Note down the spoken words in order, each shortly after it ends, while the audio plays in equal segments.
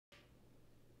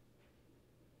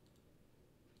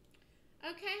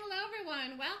Okay, hello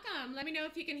everyone. Welcome. Let me know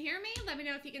if you can hear me. Let me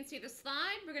know if you can see the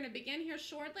slide. We're going to begin here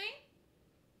shortly.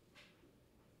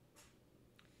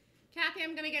 Kathy,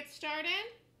 I'm going to get started.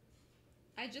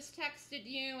 I just texted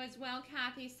you as well,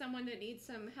 Kathy, someone that needs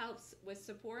some help with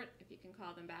support, if you can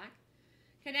call them back.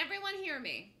 Can everyone hear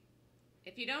me?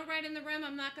 If you don't write in the room,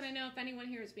 I'm not going to know if anyone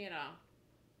hears me at all.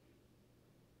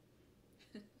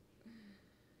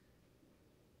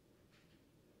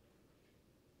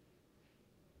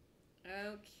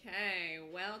 Okay,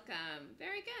 welcome.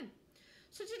 Very good.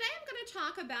 So today I'm going to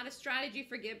talk about a strategy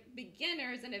for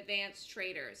beginners and advanced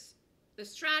traders. The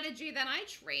strategy that I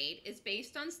trade is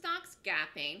based on stocks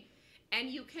gapping, and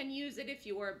you can use it if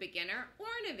you are a beginner or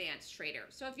an advanced trader.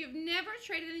 So if you've never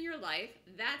traded in your life,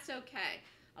 that's okay.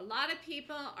 A lot of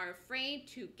people are afraid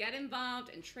to get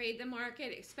involved and trade the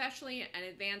market, especially an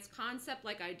advanced concept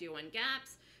like I do on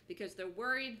gaps, because they're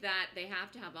worried that they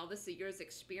have to have all this year's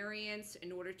experience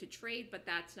in order to trade, but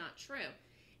that's not true.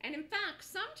 And in fact,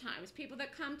 sometimes people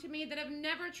that come to me that have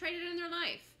never traded in their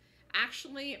life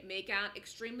actually make out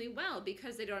extremely well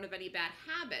because they don't have any bad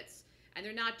habits and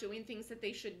they're not doing things that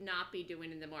they should not be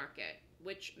doing in the market,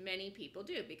 which many people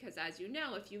do, because as you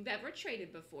know, if you've ever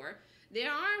traded before,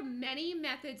 there are many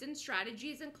methods and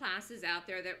strategies and classes out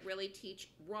there that really teach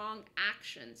wrong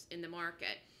actions in the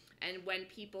market. And when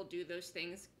people do those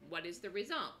things, what is the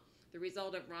result? The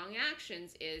result of wrong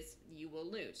actions is you will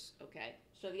lose, okay?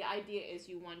 So the idea is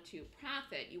you want to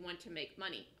profit, you want to make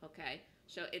money, okay?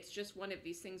 So it's just one of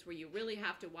these things where you really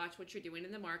have to watch what you're doing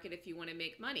in the market if you want to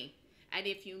make money. And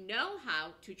if you know how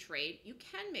to trade, you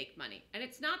can make money. And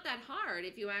it's not that hard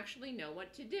if you actually know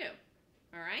what to do,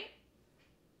 all right?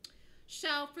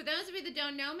 So for those of you that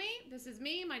don't know me, this is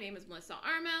me. My name is Melissa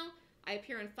Armo. I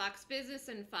appear in Fox Business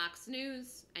and Fox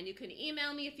News, and you can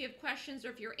email me if you have questions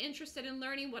or if you're interested in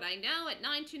learning what I know at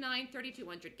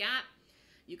 929-3200-GAP.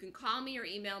 You can call me or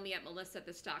email me at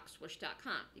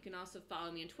melissa@thestockswoosh.com. You can also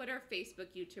follow me on Twitter, Facebook,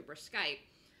 YouTube, or Skype.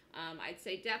 I'd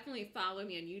say definitely follow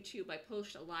me on YouTube. I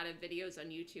post a lot of videos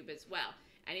on YouTube as well.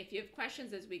 And if you have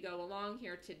questions as we go along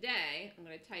here today, I'm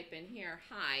going to type in here,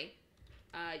 hi.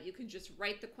 You can just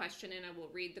write the question in. I will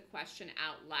read the question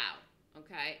out loud,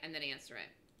 okay, and then answer it.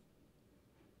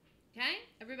 Okay,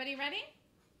 everybody ready?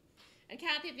 And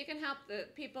Kathy, if you can help the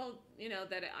people, you know,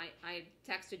 that I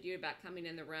texted you about coming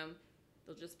in the room,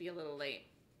 they'll just be a little late.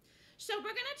 So we're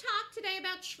going to talk today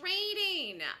about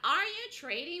trading. Are you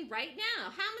trading right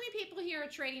now? How many people here are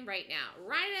trading right now?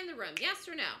 Write it in the room, yes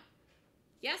or no?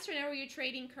 Yes or no, are you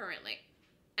trading currently?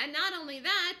 And not only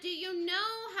that, do you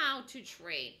know how to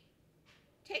trade?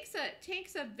 Takes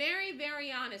a very,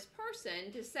 very honest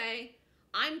person to say,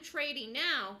 I'm trading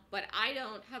now, but I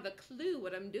don't have a clue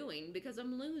what I'm doing because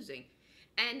I'm losing.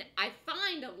 And I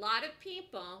find a lot of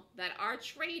people that are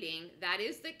trading, that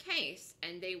is the case,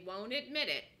 and they won't admit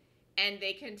it, and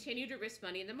they continue to risk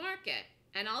money in the market.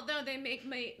 And although they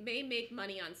may make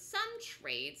money on some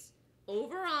trades,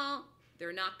 overall,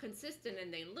 they're not consistent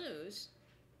and they lose,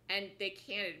 and they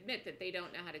can't admit that they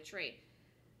don't know how to trade.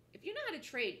 If you know how to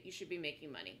trade, you should be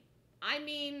making money. I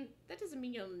mean, that doesn't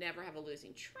mean you'll never have a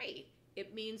losing trade.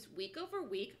 It means week over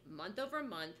week, month over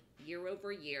month, year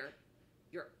over year,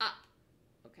 you're up,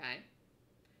 okay?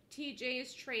 TJ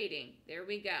is trading. There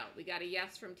we go. We got a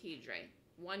yes from TJ.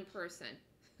 One person.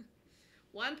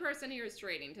 One person here is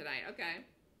trading tonight, okay?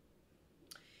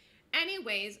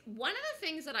 Anyways, one of the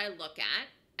things that I look at,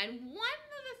 and one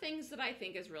of the things that I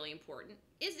think is really important,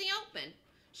 is the open.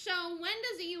 So when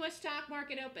does the U.S. stock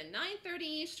market open? 9:30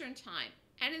 Eastern time.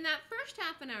 And in that first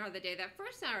half an hour of the day, that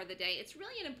first hour of the day, it's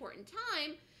really an important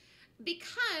time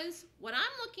because what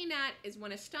I'm looking at is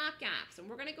when a stock gaps, and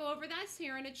we're going to go over this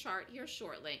here in a chart here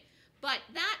shortly. But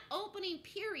that opening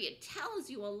period tells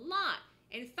you a lot.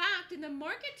 In fact, in the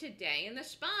market today, in the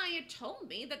SPY, it told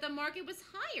me that the market was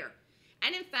higher.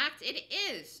 And in fact, it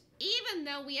is. Even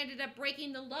though we ended up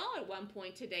breaking the low at one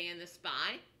point today in the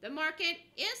SPY, the market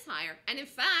is higher. And in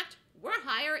fact, we're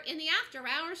higher in the after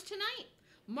hours tonight.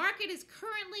 Market is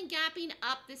currently gapping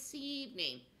up this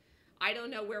evening. I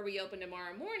don't know where we open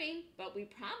tomorrow morning, but we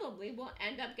probably will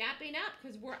end up gapping up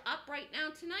because we're up right now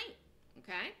tonight,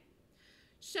 okay?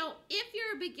 So if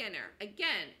you're a beginner,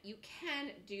 again, you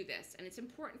can do this, and it's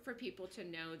important for people to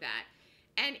know that.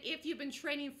 And if you've been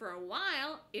trading for a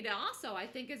while, it also, I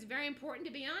think, is very important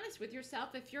to be honest with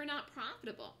yourself if you're not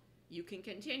profitable. You can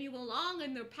continue along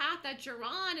in the path that you're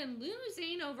on and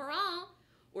losing overall,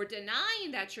 or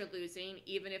denying that you're losing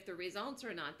even if the results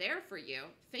are not there for you,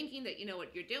 thinking that you know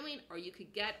what you're doing, or you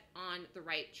could get on the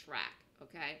right track,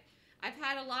 okay? I've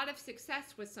had a lot of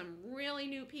success with some really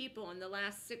new people in the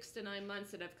last 6 to 9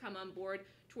 months that have come on board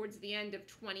towards the end of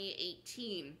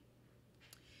 2018.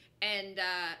 And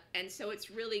so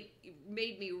it's really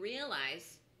made me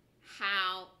realize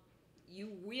how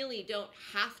you really don't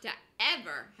have to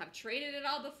ever have traded it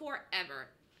all before, ever,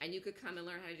 and you could come and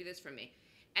learn how to do this from me.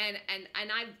 And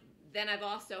I've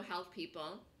also helped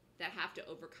people that have to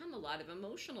overcome a lot of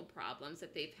emotional problems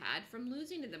that they've had from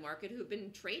losing in the market, who've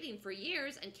been trading for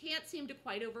years and can't seem to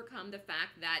quite overcome the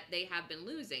fact that they have been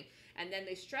losing. And then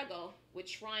they struggle with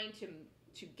trying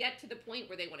to get to the point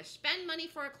where they want to spend money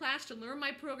for a class to learn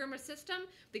my program or system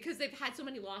because they've had so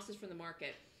many losses from the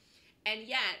market. And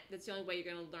yet, that's the only way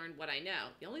you're going to learn what I know.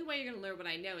 The only way you're going to learn what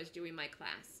I know is doing my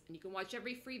class. And you can watch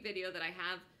every free video that I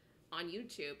have on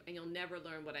YouTube, and you'll never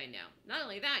learn what I know. Not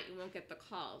only that, you won't get the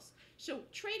calls. So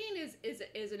trading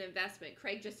is an investment.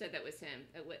 Craig just said that was him.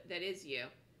 That is you.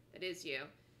 That is you.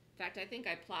 In fact, I think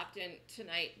I plopped in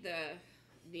tonight the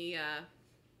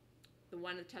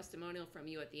one testimonial from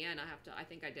you at the end. I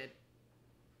think I did.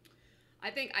 I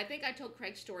think I told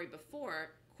Craig's story before.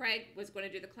 Craig was going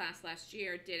to do the class last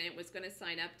year, didn't, was going to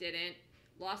sign up, didn't,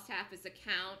 lost half his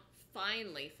account,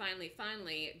 finally,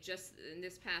 just in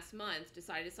this past month,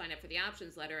 decided to sign up for the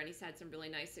options letter, and he's had some really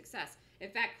nice success. In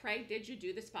fact, Craig, did you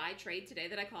do the SPY trade today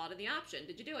that I called in the option?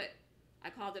 Did you do it? I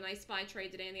called a nice SPY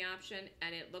trade today in the option,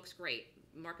 and it looks great.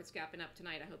 Market's gapping up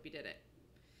tonight. I hope you did it.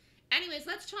 Anyways,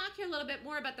 let's talk here a little bit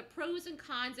more about the pros and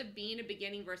cons of being a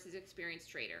beginning versus experienced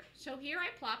trader. So here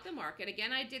I plopped the market.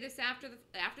 Again, I did this after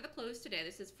the close today.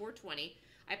 This is 420.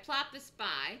 I plopped the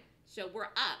SPY. So we're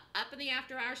up in the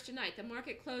after hours tonight. The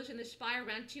market closed in the SPY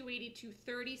around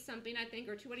 282.30 something, I think,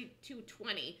 or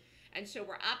 282.20. And so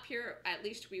we're up here, at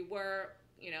least we were,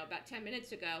 about 10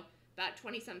 minutes ago, about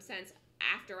 20-some cents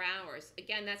after hours.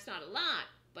 Again, that's not a lot,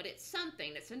 but it's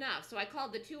something. It's enough. So I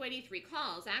called the 283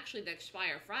 calls, actually the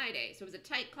expire Friday. So it was a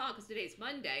tight call because today's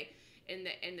Monday in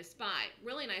the SPY.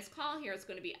 Really nice call here. It's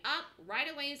going to be up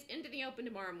right away into the open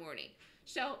tomorrow morning.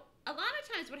 So a lot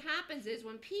of times what happens is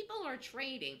when people are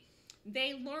trading,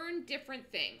 they learn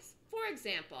different things. For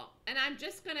example, and I'm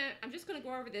just gonna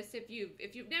go over this. If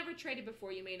you've never traded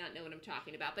before, you may not know what I'm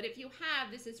talking about. But if you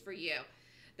have, this is for you.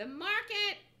 The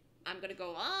market, I'm gonna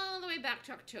go all the way back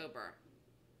to October.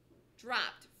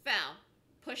 Dropped, fell,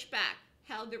 pushed back,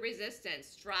 held the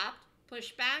resistance, dropped,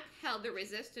 pushed back, held the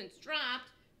resistance,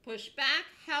 dropped, pushed back,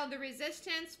 held the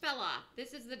resistance, fell off.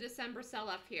 This is the December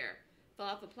sell-off here. Fell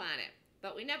off the planet.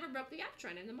 But we never broke the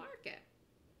uptrend in the market.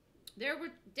 There were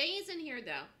days in here,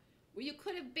 though, where you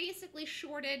could have basically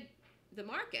shorted the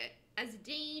market as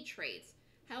day trades.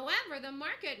 However, the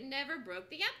market never broke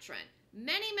the uptrend.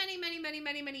 Many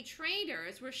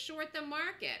traders were short the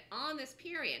market on this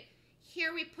period.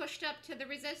 Here we pushed up to the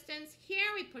resistance.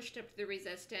 Here we pushed up to the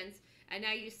resistance. And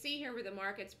now you see here where the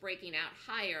market's breaking out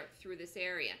higher through this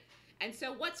area. And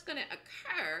so what's going to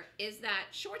occur is that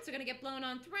shorts are going to get blown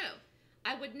on through.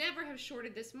 I would never have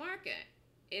shorted this market.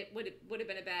 It would have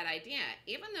been a bad idea.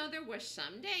 Even though there were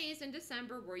some days in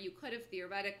December where you could have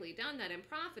theoretically done that and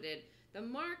profited, the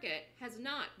market has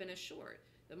not been a short.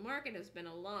 The market has been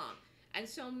a long. And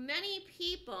so many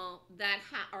people that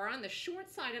are on the short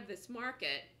side of this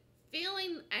market,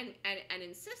 feeling and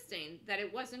insisting that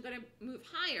it wasn't going to move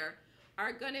higher,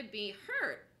 are going to be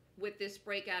hurt with this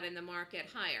breakout in the market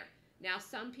higher. Now,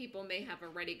 some people may have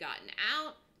already gotten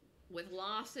out with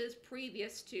losses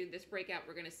previous to this breakout.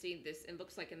 We're going to see this, it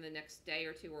looks like in the next day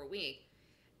or two or week.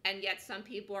 And yet some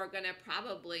people are going to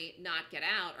probably not get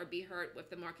out or be hurt if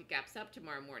the market gaps up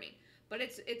tomorrow morning. But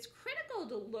it's critical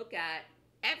to look at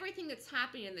everything that's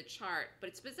happening in the chart,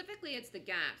 but specifically it's the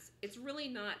gaps. It's really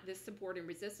not this support and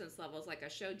resistance levels like I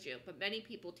showed you, but many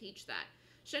people teach that.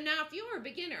 So now if you were a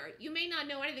beginner, you may not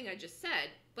know anything I just said,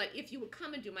 but if you would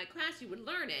come and do my class, you would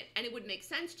learn it, and it would make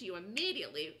sense to you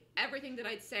immediately, everything that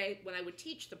I'd say when I would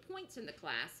teach the points in the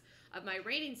class of my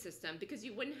rating system, because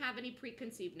you wouldn't have any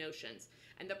preconceived notions.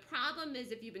 And the problem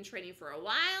is if you've been trading for a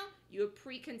while, you have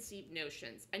preconceived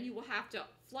notions, and you will have to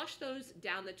flush those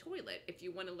down the toilet if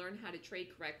you want to learn how to trade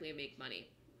correctly and make money.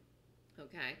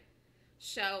 Okay?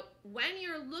 So when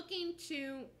you're looking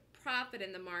to profit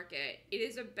in the market, it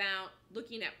is about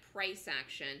looking at price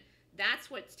action. That's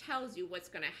what tells you what's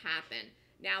going to happen.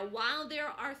 Now, while there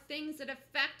are things that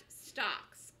affect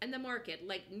stocks and the market,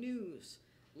 like news,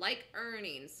 like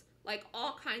earnings, like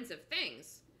all kinds of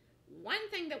things, one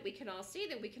thing that we can all see,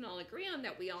 that we can all agree on,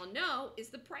 that we all know, is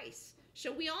the price.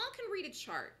 So we all can read a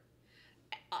chart.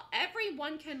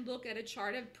 Everyone can look at a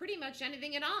chart of pretty much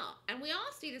anything at all. And we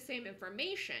all see the same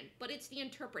information, but it's the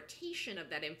interpretation of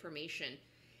that information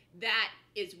that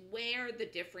is where the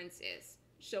difference is.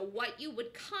 So what you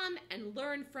would come and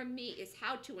learn from me is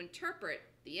how to interpret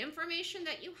the information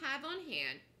that you have on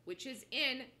hand, which is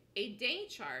in a day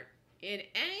chart, in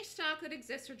any stock that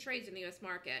exists or trades in the U.S.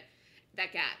 market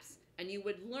that gaps. And you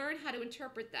would learn how to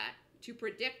interpret that to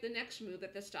predict the next move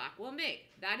that the stock will make.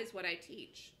 That is what I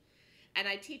teach. And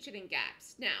I teach it in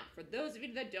gaps. Now, for those of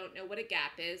you that don't know what a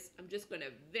gap is, I'm just going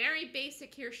to very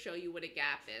basic here show you what a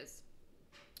gap is.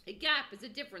 A gap is a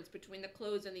difference between the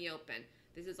close and the open.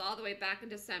 This is all the way back in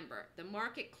December. The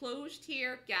market closed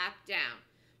here, gap down.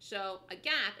 So a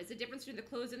gap is a difference between the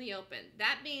close and the open.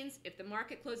 That means if the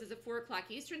market closes at 4 o'clock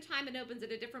Eastern time and opens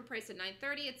at a different price at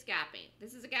 9:30, it's gapping.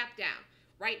 This is a gap down.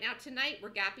 Right now tonight, we're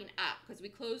gapping up because we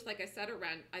closed, like I said,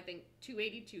 around, I think,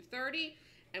 280, 230,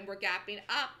 and we're gapping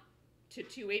up to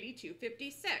 280,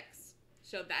 256.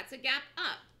 So that's a gap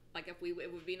up. Like if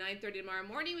it would be 9:30 tomorrow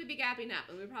morning, we'd be gapping up,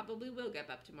 and we probably will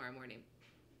gap up tomorrow morning.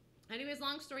 Anyways,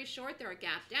 long story short, there are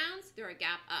gap downs, there are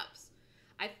gap ups.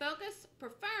 I focus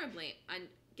preferably on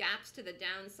gaps to the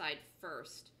downside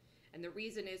first, and the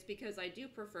reason is because I do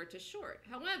prefer to short.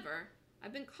 However,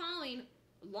 I've been calling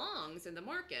longs in the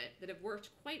market that have worked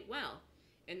quite well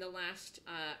in the last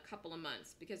couple of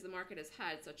months because the market has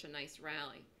had such a nice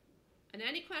rally. And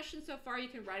any questions so far, you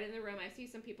can write in the room. I see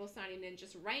some people signing in.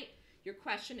 Just write your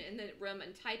question in the room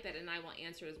and type it, and I will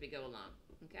answer it as we go along,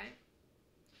 okay?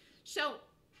 So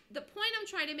the point I'm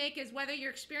trying to make is whether you're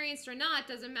experienced or not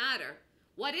doesn't matter.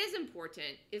 What is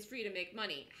important is for you to make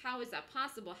money. How is that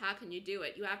possible? How can you do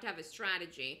it? You have to have a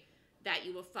strategy that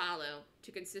you will follow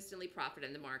to consistently profit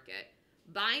in the market.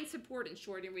 Buying support and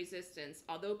shorting resistance,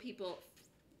 although people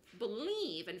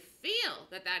believe and feel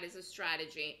that that is a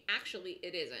strategy, actually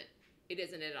it isn't. It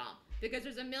isn't at all. Because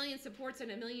there's a million supports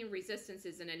and a million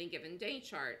resistances in any given day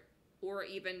chart, or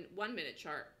even 1 minute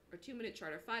chart, or 2 minute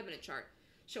chart, or 5 minute chart.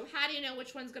 So how do you know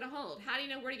which one's going to hold? How do you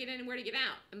know where to get in and where to get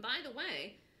out? And by the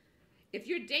way, if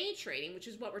you're day trading, which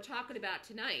is what we're talking about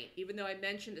tonight, even though I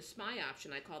mentioned the SPY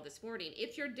option I called this morning,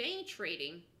 if you're day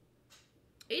trading,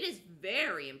 it is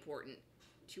very important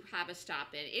to have a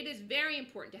stop in. It is very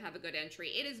important to have a good entry.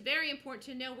 It is very important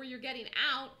to know where you're getting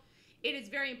out. It is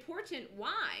very important.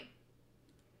 Why?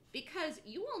 Because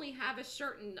you only have a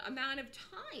certain amount of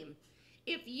time.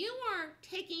 If you are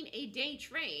taking a day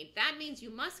trade, that means you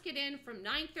must get in from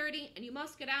 9:30 and you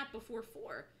must get out before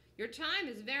 4. Your time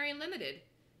is very limited.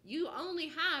 You only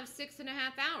have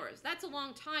 6.5 hours. That's a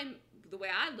long time the way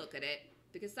I look at it,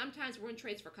 because sometimes we're in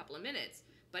trades for a couple of minutes.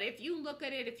 But if you look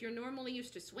at it, if you're normally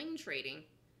used to swing trading,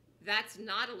 that's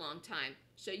not a long time.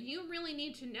 So you really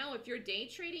need to know if you're day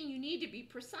trading, you need to be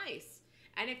precise.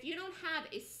 And if you don't have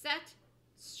a set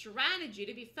strategy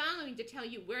to be following to tell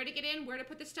you where to get in, where to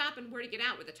put the stop, and where to get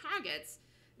out with the targets,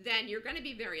 then you're going to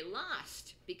be very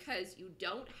lost because you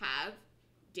don't have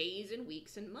days and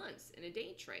weeks and months in a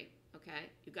day trade,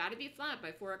 okay? You got to be flat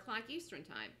by 4 o'clock Eastern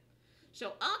time.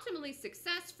 So ultimately,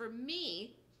 success for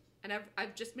me, and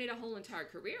I've just made a whole entire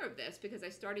career of this because I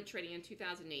started trading in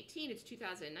 2018, it's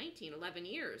 2019, 11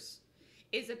 years,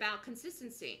 is about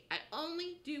consistency. I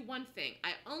only do one thing.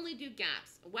 I only do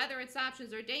gaps. Whether it's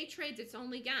options or day trades, it's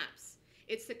only gaps.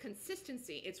 It's the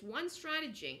consistency. It's one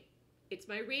strategy. It's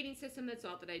my rating system. That's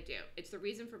all that I do. It's the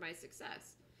reason for my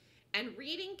success. And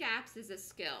reading gaps is a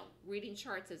skill. Reading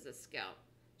charts is a skill.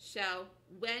 So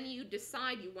when you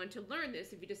decide you want to learn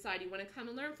this, if you decide you want to come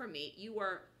and learn from me, you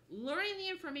are learning the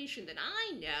information that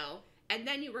I know, and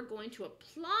then you are going to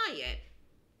apply it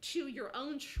to your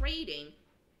own trading.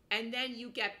 And then you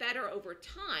get better over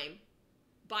time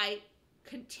by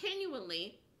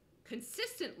continually,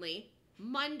 consistently,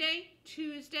 Monday,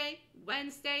 Tuesday,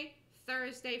 Wednesday,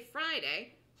 Thursday,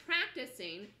 Friday,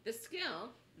 practicing the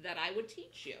skill that I would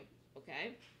teach you,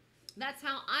 okay? That's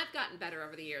how I've gotten better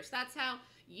over the years. That's how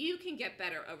you can get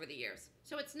better over the years.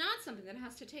 So it's not something that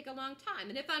has to take a long time.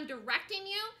 And if I'm directing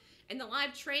you in the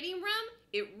live trading room,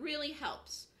 it really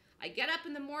helps. I get up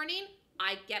in the morning,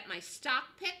 I get my stock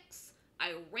picks,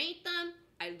 I rate them,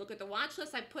 I look at the watch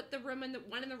list, I put the room in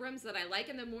one of the rooms that I like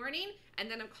in the morning,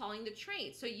 and then I'm calling the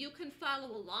trade. So you can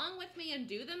follow along with me and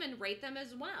do them and rate them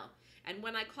as well. And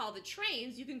when I call the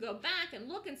trades, you can go back and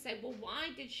look and say, well, why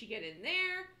did she get in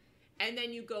there? And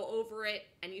then you go over it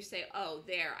and you say, oh,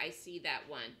 there, I see that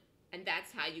one. And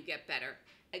that's how you get better.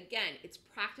 Again, it's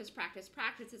practice, practice,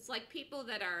 practice. It's like people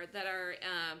that are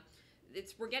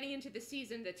we're getting into the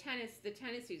season, the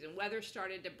tennis season. Weather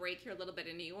started to break here a little bit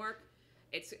in New York.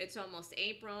 It's almost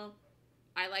April.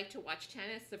 I like to watch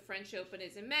tennis. The French Open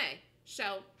is in May.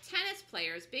 So tennis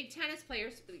players, big tennis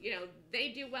players, you know, they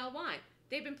do well. Why?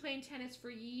 They've been playing tennis for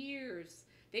years.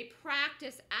 They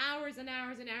practice hours and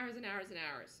hours and hours and hours and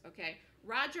hours, okay?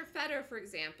 Roger Federer, for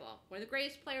example, one of the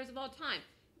greatest players of all time,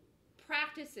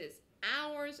 practices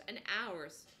hours and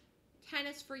hours,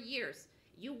 tennis for years.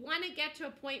 You want to get to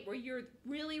a point where you're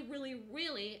really, really,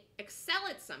 really excel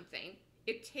at something.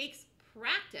 It takes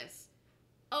practice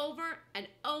over and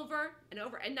over and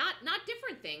over, and not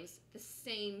different things, the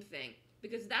same thing,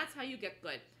 because that's how you get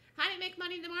good. How do you make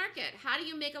money in the market? How do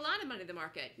you make a lot of money in the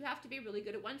market? You have to be really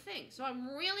good at one thing. So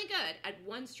I'm really good at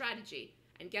one strategy.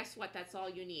 And guess what? That's all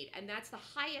you need. And that's the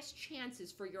highest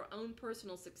chances for your own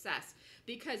personal success.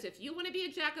 Because if you want to be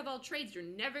a jack of all trades, you're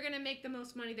never going to make the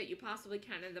most money that you possibly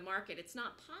can in the market. It's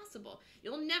not possible.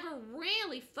 You'll never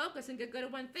really focus and get good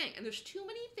at one thing. And there's too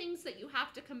many things that you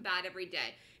have to combat every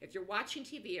day. If you're watching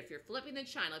TV, if you're flipping the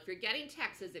channel, if you're getting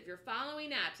texts, if you're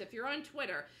following apps, if you're on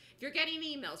Twitter, if you're getting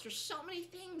emails, there's so many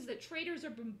things that traders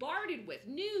are bombarded with.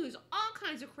 News, all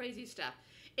kinds of crazy stuff.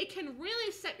 It can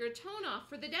really set your tone off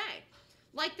for the day.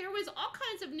 Like there was all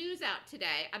kinds of news out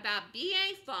today about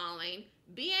BA falling,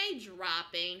 BA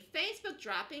dropping, Facebook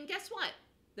dropping. Guess what?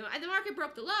 The market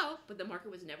broke the low, but the market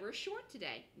was never a short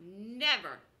today.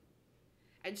 Never.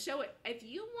 And so if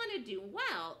you want to do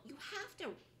well, you have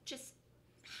to just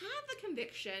have the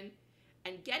conviction.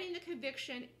 And getting the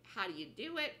conviction, how do you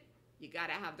do it? You got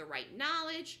to have the right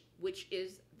knowledge, which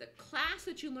is the class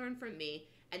that you learn from me,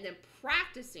 and then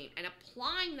practicing and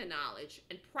applying the knowledge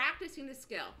and practicing the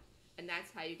skill. And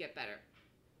that's how you get better.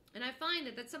 And I find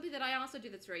that that's something that I also do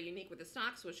that's very unique with the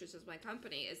Stock Swoosh, which is my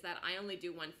company, is that I only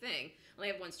do one thing. I only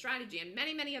have one strategy, and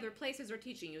many, many other places are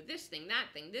teaching you this thing, that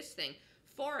thing, this thing,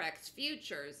 Forex,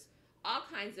 futures, all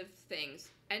kinds of things.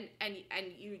 And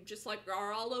you just like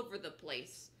are all over the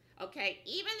place. Okay?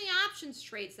 Even the options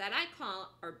trades that I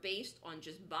call are based on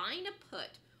just buying a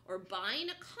put or buying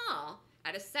a call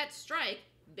at a set strike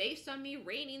based on me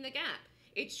rating the gap.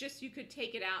 It's just you could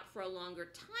take it out for a longer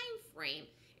time frame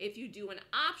if you do an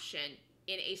option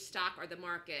in a stock or the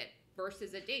market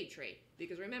versus a day trade.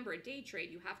 Because remember, a day trade,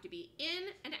 you have to be in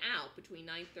and out between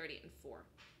 9:30 and 4.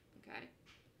 Okay?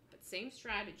 But same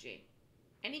strategy.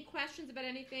 Any questions about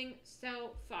anything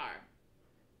so far?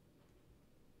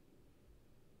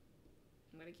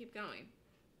 I'm going to keep going.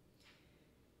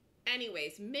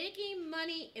 Anyways, making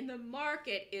money in the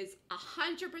market is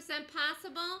 100%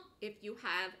 possible if you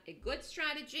have a good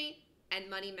strategy and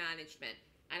money management.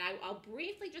 And I'll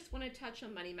briefly just want to touch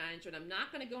on money management. I'm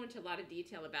not going to go into a lot of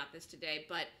detail about this today,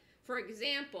 but for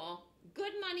example,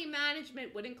 good money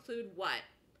management would include what?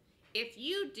 If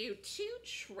you do 2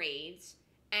 trades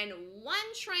and one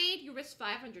trade you risk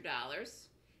 $500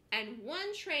 and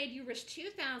one trade you risk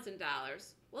 $2,000,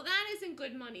 well, that isn't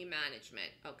good money management,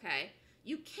 okay?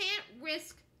 You can't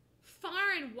risk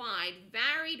far and wide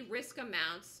varied risk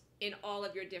amounts in all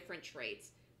of your different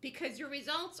trades because your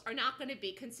results are not going to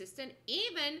be consistent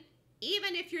even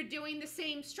if you're doing the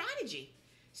same strategy.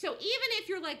 So even if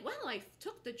you're like, well, I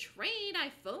took the trade,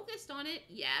 I focused on it,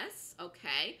 yes,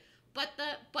 okay, but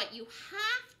you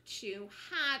have to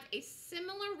have a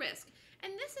similar risk.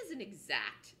 And this isn't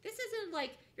exact. This isn't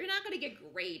like, you're not going to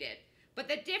get graded. But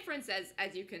the difference, as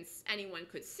anyone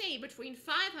could see, between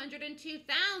 500 and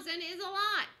 2,000 is a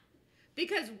lot.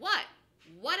 Because what?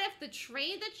 What if the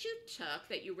trade that you took,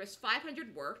 that you risked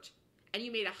 500 worked, and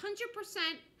you made 100%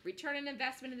 return on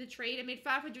investment in the trade and made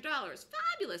 $500?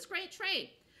 Fabulous, great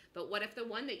trade. But what if the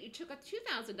one that you took a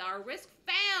 $2,000 risk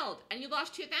failed and you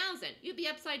lost 2,000? You'd be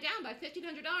upside down by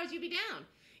 $1,500. You'd be down.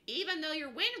 Even though your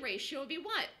win ratio would be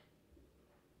what?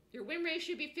 Your win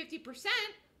ratio would be 50%.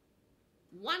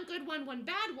 One good one, one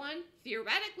bad one,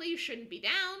 theoretically you shouldn't be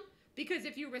down, because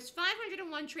if you risked 500 in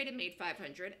one trade and made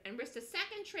 500, and risked a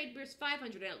second trade, risked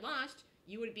 500 and it lost,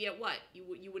 you would be at what? You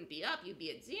wouldn't be up, you'd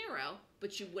be at 0,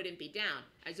 but you wouldn't be down.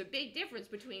 There's a big difference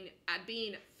between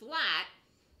being flat,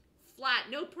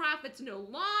 no profits, no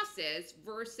losses,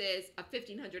 versus a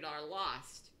 $1,500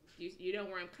 loss. You know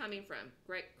where I'm coming from.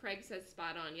 Craig says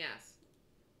spot on, yes.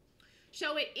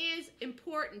 So it is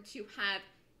important to have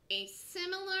a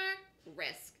similar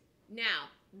risk. Now,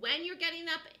 when you're getting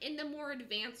up in the more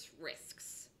advanced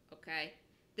risks, okay,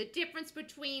 the difference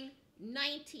between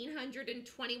 1,900 and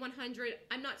 2,100,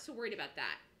 I'm not so worried about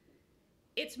that.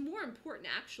 It's more important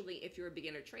actually if you're a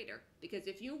beginner trader, because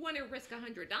if you want to risk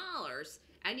 $100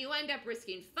 and you end up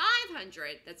risking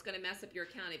 500, that's going to mess up your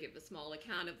account if you have a small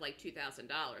account of like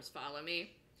 $2,000. Follow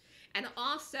me? And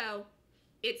also,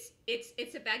 it's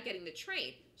about getting the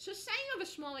trade. So say you have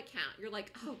a small account. You're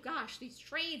like, oh gosh, these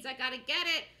trades, I got to get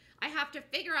it. I have to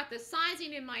figure out the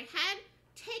sizing in my head.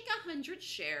 Take 100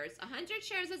 shares. 100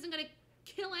 shares isn't going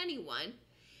to kill anyone.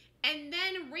 And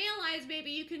then realize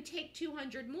maybe you can take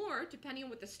 200 more, depending on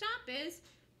what the stop is.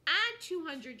 Add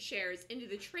 200 shares into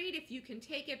the trade if you can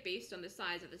take it based on the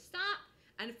size of the stop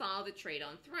and follow the trade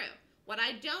on through. What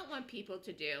I don't want people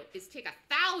to do is take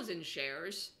 1,000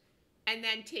 shares and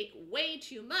then take way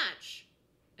too much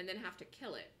and then have to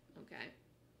kill it, okay?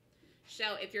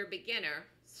 So if you're a beginner,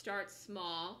 start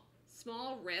small,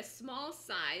 small risk, small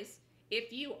size.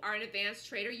 If you are an advanced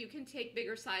trader, you can take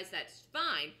bigger size, that's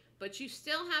fine, but you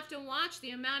still have to watch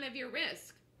the amount of your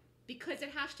risk because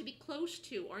it has to be close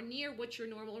to or near what your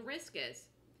normal risk is.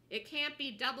 It can't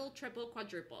be double, triple,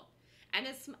 quadruple. And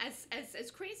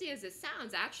as crazy as it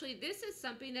sounds, actually, this is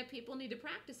something that people need to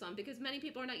practice on because many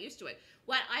people are not used to it.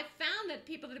 What I've found that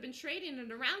people that have been trading and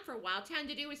around for a while tend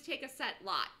to do is take a set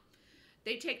lot.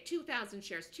 They take 2,000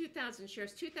 shares, 2,000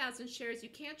 shares, 2,000 shares. You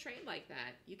can't trade like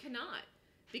that. You cannot.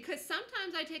 Because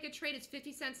sometimes I take a trade, it's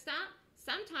 50-cent stop.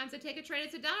 Sometimes I take a trade,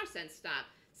 it's a $1 stop.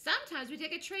 Sometimes we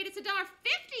take a trade, it's a $1.50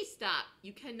 stop.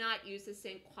 You cannot use the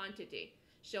same quantity.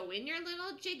 So in your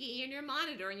little jiggy, in your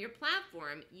monitor, in your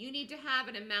platform, you need to have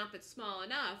an amount that's small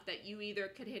enough that you either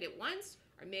could hit it once,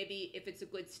 or maybe if it's a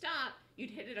good stop, you'd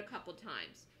hit it a couple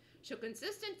times. So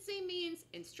consistency means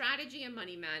in strategy and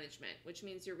money management, which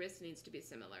means your risk needs to be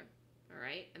similar. All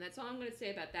right? And that's all I'm going to say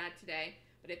about that today.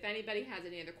 But if anybody has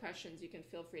any other questions, you can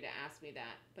feel free to ask me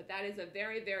that. But that is a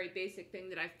very, very basic thing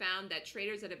that I found that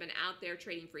traders that have been out there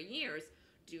trading for years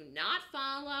do not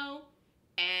follow,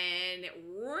 and it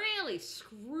really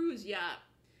screws you up.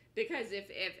 Because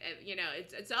if you know,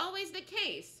 it's always the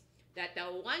case that the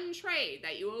one trade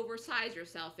that you oversize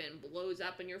yourself in blows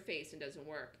up in your face and doesn't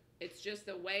work. It's just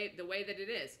the way that it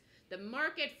is. The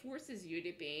market forces you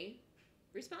to be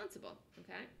responsible,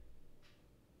 okay?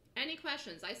 Any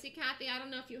questions? I see Kathy, I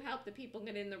don't know if you helped the people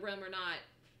get in the room or not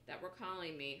that were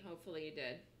calling me. Hopefully you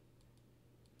did.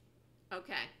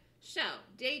 Okay, so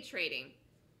day trading.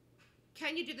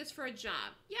 Can you do this for a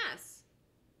job? Yes.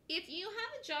 If you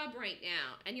have a job right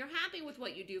now and you're happy with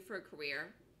what you do for a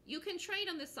career, you can trade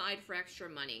on the side for extra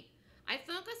money. I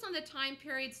focus on the time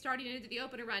period starting into the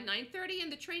open around 9:30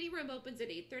 and the trading room opens at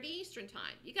 8:30 Eastern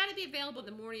time. You got to be available in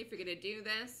the morning if you're going to do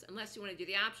this. Unless you want to do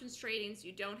the options tradings,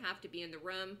 you don't have to be in the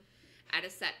room at a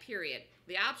set period.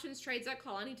 The options trades I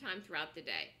call anytime throughout the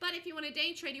day. But if you want to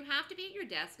day trade, you have to be at your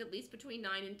desk at least between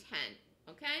 9 and 10,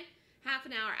 okay? Half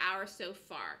an hour so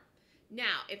far.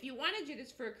 Now, if you want to do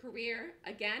this for a career,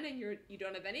 again, and you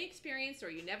don't have any experience or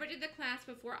you never did the class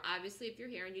before, obviously if you're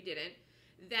here and you didn't,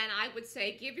 then I would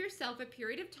say give yourself a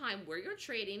period of time where you're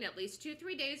trading at least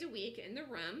 2-3 days a week in the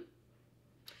room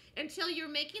until you're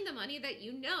making the money that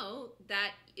you know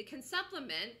that it can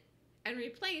supplement and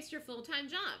replace your full-time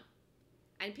job.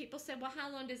 And people say, well,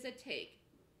 how long does it take?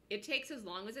 It takes as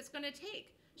long as it's going to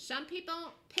take. Some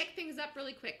people pick things up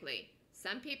really quickly.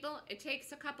 Some people, it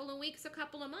takes a couple of weeks, a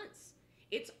couple of months.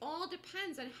 It all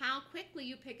depends on how quickly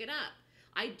you pick it up.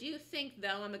 I do think,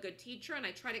 though, I'm a good teacher and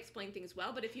I try to explain things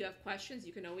well, but if you have questions,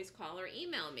 you can always call or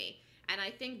email me. And I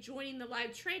think joining the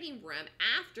live trading room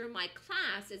after my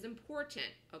class is important,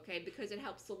 okay, because it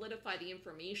helps solidify the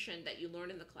information that you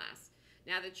learn in the class.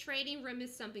 Now, the trading room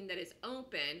is something that is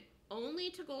open only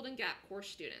to Golden Gap course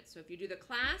students. So if you do the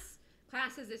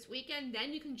classes this weekend,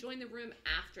 then you can join the room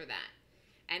after that.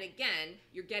 And again,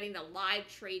 you're getting the live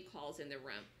trade calls in the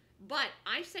room. But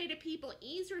I say to people,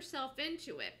 ease yourself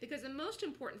into it because the most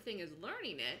important thing is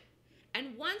learning it.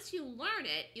 And once you learn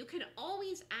it, you can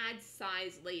always add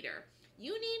size later.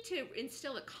 You need to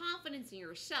instill a confidence in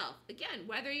yourself. Again,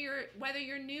 whether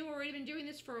you're new or even doing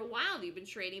this for a while, you've been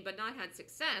trading but not had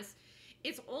success,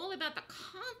 it's all about the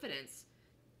confidence.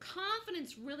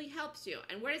 Confidence really helps you.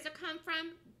 And where does it come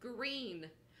from? Green.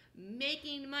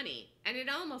 Making money. And it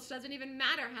almost doesn't even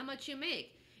matter how much you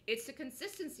make. It's the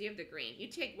consistency of the green. You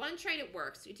take one trade, it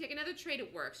works. You take another trade,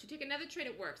 it works. You take another trade,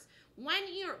 it works. When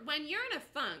you're in a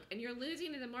funk and you're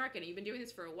losing in the market, and you've been doing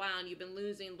this for a while, and you've been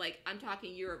losing, like, I'm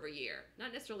talking year over year.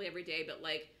 Not necessarily every day, but,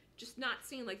 like, just not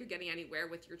seeing like you're getting anywhere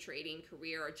with your trading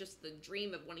career or just the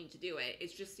dream of wanting to do it.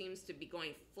 It just seems to be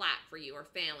going flat for you or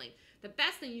failing. The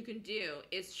best thing you can do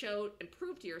is show and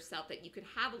prove to yourself that you can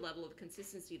have a level of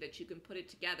consistency that you can put it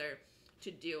together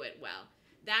to do it well.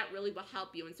 That really will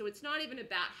help you. And so it's not even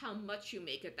about how much you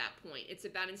make at that point. It's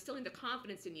about instilling the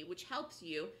confidence in you, which helps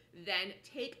you then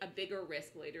take a bigger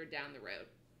risk later down the road,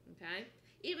 okay?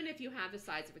 Even if you have the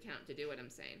size of account to do it,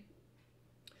 I'm saying.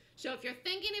 So if you're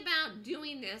thinking about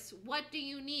doing this, what do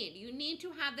you need? You need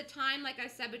to have the time, like I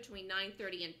said, between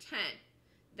 9:30 and 10.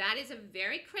 That is a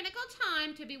very critical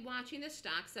time to be watching the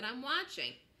stocks that I'm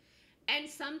watching. And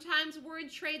sometimes we're in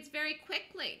trades very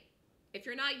quickly. If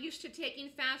you're not used to taking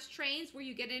fast trades where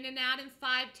you get in and out in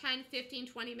 5, 10, 15,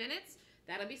 20 minutes,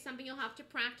 that'll be something you'll have to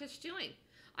practice doing.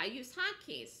 I use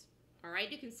hotkeys, all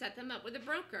right? You can set them up with a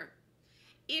broker.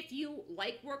 If you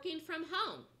like working from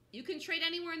home, you can trade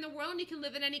anywhere in the world and you can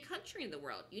live in any country in the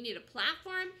world. You need a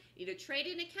platform, you need a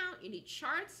trading account, you need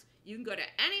charts. You can go to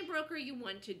any broker you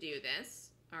want to do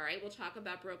this, All right, we'll talk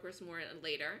about brokers more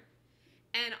later.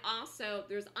 And also,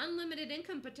 there's unlimited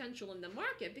income potential in the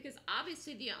market, because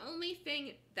obviously the only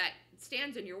thing that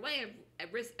stands in your way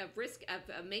of risk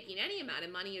of making any amount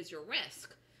of money is your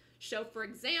risk. So, for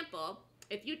example,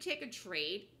 if you take a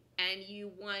trade and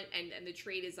you want, and the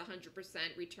trade is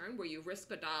 100% return, where you risk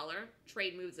 $1,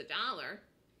 trade moves $1.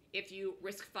 If you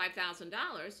risk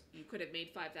 $5,000, you could have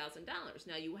made $5,000.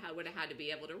 Now you would have had to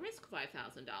be able to risk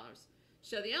 $5,000.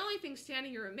 So the only thing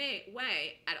standing in your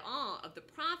way at all of the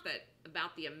profit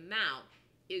about the amount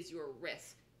is your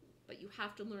risk. But you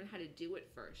have to learn how to do it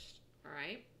first, all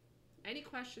right? Any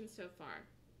questions so far?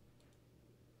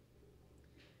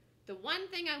 The one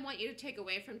thing I want you to take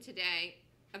away from today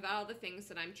about all the things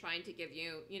that I'm trying to give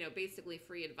you, basically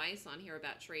free advice on here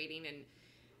about trading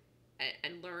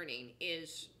and learning,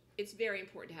 is it's very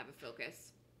important to have a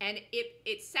focus. And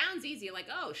it sounds easy, like,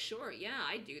 oh, sure, yeah,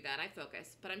 I do that, I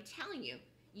focus. But I'm telling you,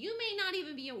 you may not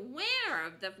even be aware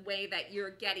of the way that you're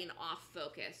getting off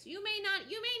focus. You may not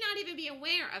even be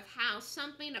aware of how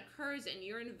something occurs in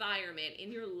your environment,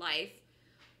 in your life,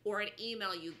 or an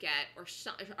email you get, or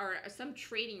some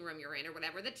trading room you're in, or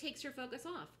whatever, that takes your focus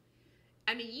off.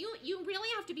 I mean, you really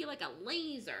have to be like a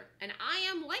laser, and I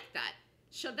am like that.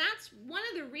 So that's one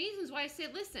of the reasons why I say,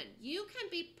 listen, you can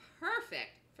be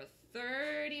perfect for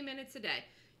 30 minutes a day.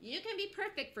 You can be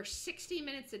perfect for 60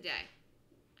 minutes a day.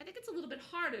 I think it's a little bit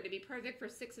harder to be perfect for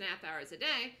 6.5 hours a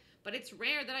day, but it's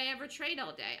rare that I ever trade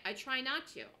all day. I try not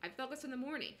to. I focus in the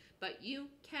morning, but you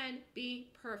can be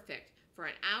perfect for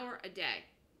an hour a day.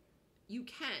 You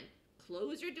can.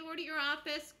 Close your door to your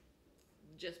office.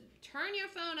 Just turn your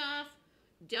phone off.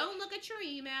 Don't look at your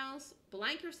emails.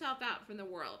 Blank yourself out from the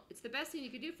world. It's the best thing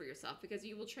you can do for yourself, because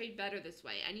you will trade better this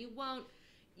way, and you won't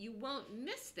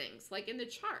miss things like in the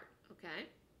chart, okay?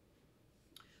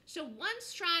 So one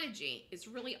strategy is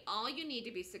really all you need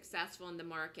to be successful in the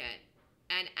market.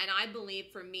 And I believe,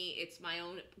 for me, it's my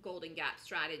own golden gap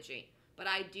strategy. But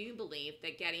I do believe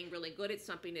that getting really good at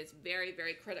something is very,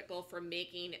 very critical for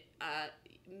making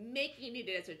it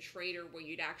as a trader where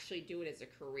you'd actually do it as a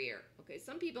career. Okay,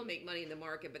 some people make money in the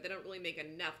market, but they don't really make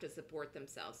enough to support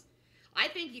themselves. I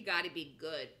think you got to be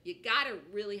good. You got to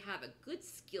really have a good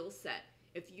skill set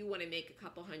if you want to make a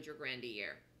couple $100,000 a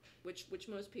year, which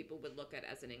most people would look at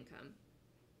as an income.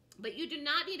 But you do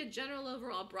not need a general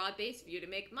overall broad-based view to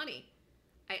make money.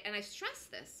 And I stress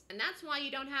this, and that's why you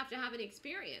don't have to have any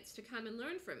experience to come and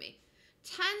learn from me.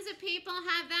 Tons of people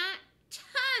have that.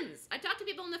 Tons. I talk to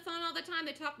people on the phone all the time.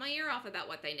 They talk my ear off about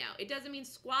what they know. It doesn't mean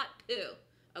squat poo,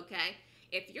 okay?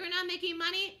 If you're not making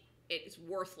money, it's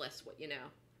worthless what you know.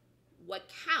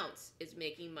 What counts is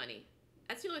making money.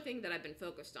 That's the only thing that I've been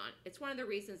focused on. It's one of the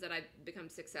reasons that I've become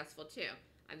successful too.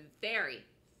 I'm very,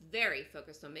 very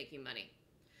focused on making money.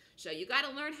 So you got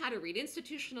to learn how to read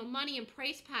institutional money and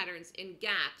price patterns in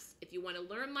gaps. If you want to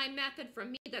learn my method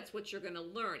from me, that's what you're going to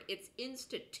learn. It's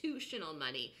institutional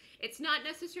money. It's not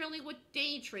necessarily what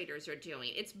day traders are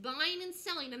doing. It's buying and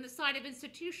selling on the side of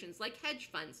institutions like hedge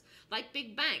funds, like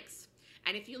big banks.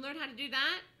 And if you learn how to do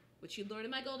that, which you learn in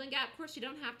my Golden Gap course, you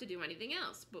don't have to do anything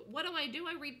else. But what do?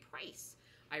 I read price.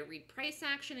 I read price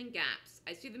action and gaps.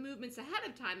 I see the movements ahead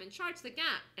of time and charts the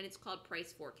gap, and it's called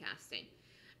price forecasting.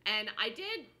 And I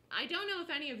don't know if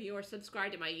any of you are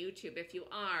subscribed to my YouTube. If you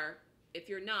are, if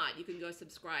you're not, you can go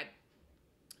subscribe.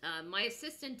 My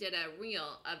assistant did a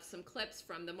reel of some clips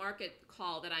from the market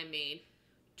call that I made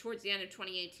towards the end of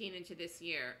 2018 into this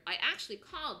year. I actually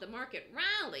called the market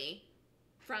rally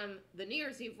from the New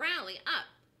Year's Eve rally up.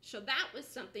 So that was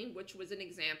something which was an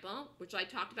example, which I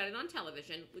talked about it on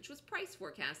television, which was price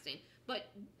forecasting. But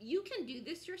you can do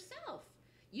this yourself.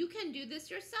 You can do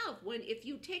this yourself. If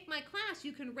you take my class,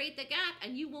 you can rate the gap,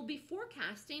 and you will be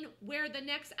forecasting where the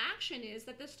next action is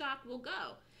that the stock will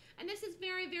go. And this is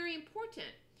very, very important,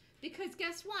 because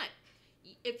guess what?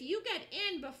 If you get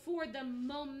in before the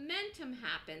momentum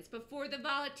happens, before the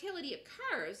volatility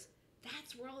occurs,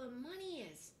 that's where all the money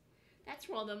is. That's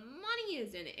where all the money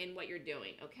is in what you're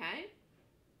doing, okay?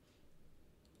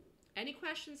 Any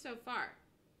questions so far?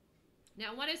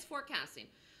 Now, what is forecasting?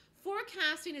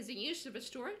 Forecasting is the use of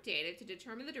historic data to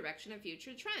determine the direction of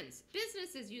future trends.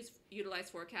 Businesses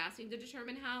utilize forecasting to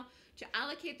determine how to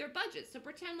allocate their budgets. So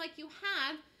pretend like you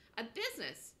have a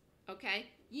business, okay?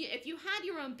 If you had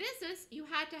your own business, you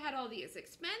had to have all these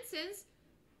expenses.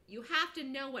 You have to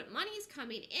know what money's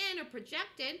coming in or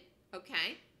projected,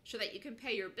 okay, so that you can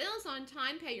pay your bills on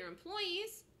time, pay your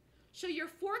employees. So you're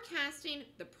forecasting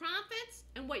the profits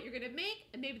and what you're going to make,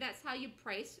 and maybe that's how you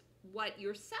price what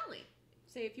you're selling.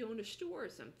 Say if you own a store or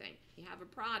something, you have a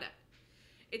product.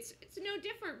 It's no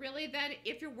different really than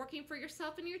if you're working for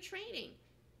yourself and you're trading.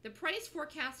 The price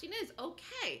forecasting is,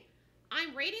 okay,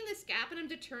 I'm rating this gap and I'm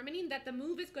determining that the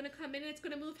move is going to come in and it's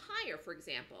going to move higher, for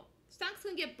example. Stock's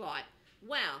going to get bought.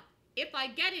 Well, if I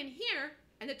get in here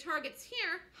and the target's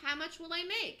here, how much will I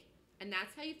make? And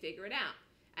that's how you figure it out.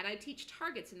 And I teach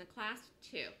targets in the class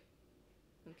too.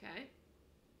 Okay?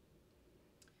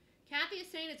 Kathy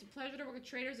is saying it's a pleasure to work with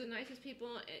traders, the nicest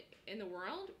people in the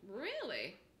world.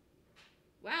 Really?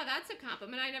 Wow, that's a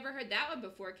compliment. I never heard that one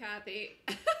before, Kathy.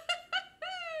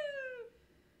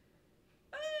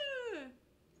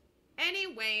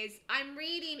 Anyways, I'm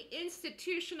reading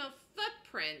institutional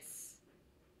footprints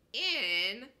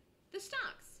in the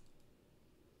stocks.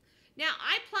 Now,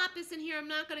 I plot this in here. I'm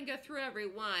not going to go through every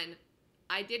one.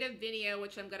 I did a video,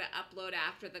 which I'm going to upload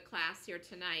after the class here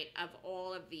tonight, of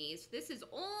all of these. This is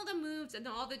all the moves and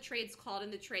all the trades called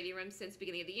in the trading room since the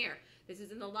beginning of the year. This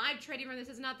is in the live trading room. This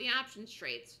is not the options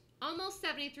trades. Almost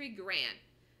 73 grand.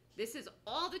 This is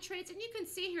all the trades. And you can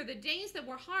see here the days that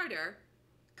were harder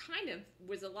kind of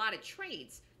was a lot of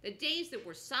trades. The days that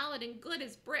were solid and good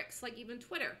as bricks, like even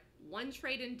Twitter. One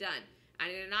trade and done.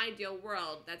 And in an ideal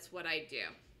world, that's what I do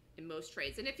in most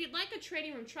trades. And if you'd like a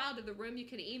trading room trial to the room, you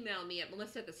can email me at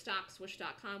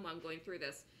melissa@thestockswoosh.com while I'm going through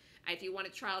this. If you want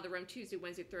to trial the room Tuesday,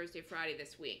 Wednesday, Thursday, Friday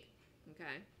this week.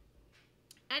 Okay?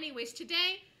 Anyways,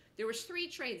 today there was 3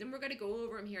 trades, and we're going to go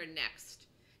over them here next.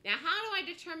 Now, how do I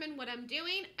determine what I'm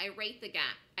doing? I rate the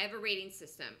gap. I have a rating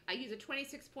system. I use a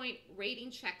 26-point rating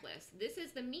checklist. This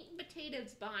is the meat and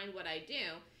potatoes behind what I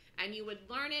do, and you would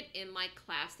learn it in my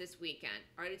class this weekend.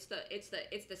 All right, it's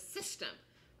the system,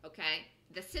 okay?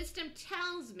 The system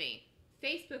tells me.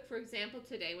 Facebook, for example,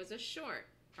 today was a short,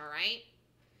 all right?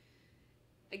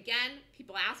 Again,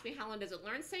 people ask me, how long does it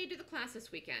learn? Say you do the class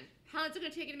this weekend. How long is it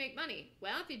going to take you to make money?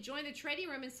 Well, if you join the trading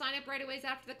room and sign up right away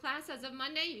after the class as of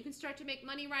Monday, you can start to make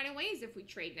money right away if we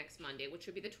trade next Monday, which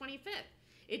would be the 25th.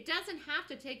 It doesn't have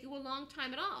to take you a long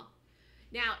time at all.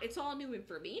 Now, it's all new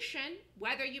information.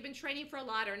 Whether you've been trading for a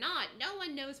lot or not, no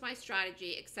one knows my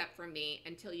strategy except for me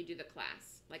until you do the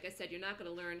class. Like I said, you're not going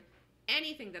to learn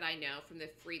anything that I know from the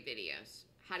free videos,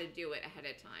 how to do it ahead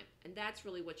of time. And that's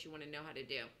really what you want to know how to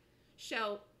do.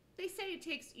 So they say it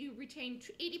takes, you retain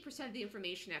 80% of the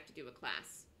information after you do a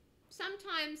class.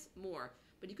 Sometimes more,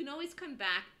 but you can always come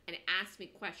back and ask me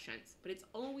questions. But it's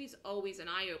always, always an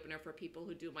eye-opener for people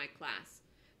who do my class.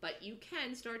 But you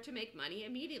can start to make money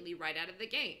immediately right out of the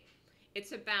gate.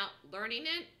 It's about learning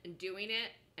it and doing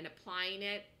it and applying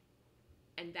it,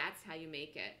 and that's how you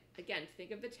make it. Again,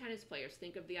 think of the tennis players.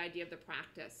 Think of the idea of the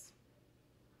practice.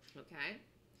 Okay?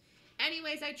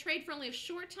 Anyways, I trade for only a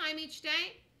short time each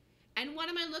day. And what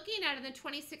am I looking at in the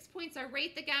 26 points? I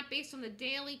rate the gap based on the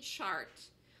daily chart.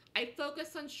 I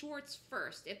focus on shorts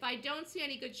first. If I don't see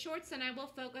any good shorts, then I will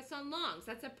focus on longs.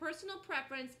 That's a personal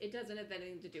preference. It doesn't have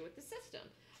anything to do with the system.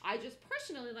 I just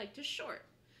personally like to short.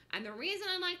 And the reason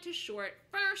I like to short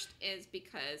first is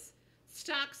because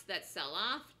stocks that sell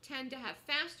off tend to have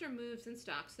faster moves than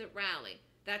stocks that rally.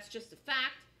 That's just a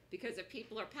fact, because if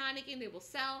people are panicking, they will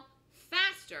sell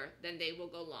faster than they will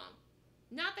go long.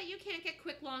 Not that you can't get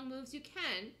quick long moves, you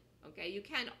can. Okay, you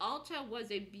can. Alta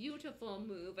was a beautiful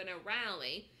move and a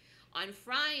rally on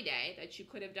Friday that you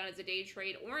could have done as a day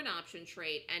trade or an option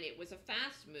trade, and it was a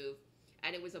fast move,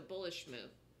 and it was a bullish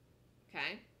move.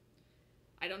 Okay?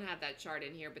 I don't have that chart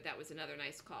in here, but that was another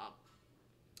nice call.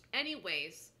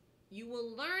 Anyways, you will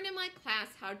learn in my class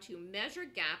how to measure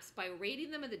gaps by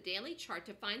rating them in the daily chart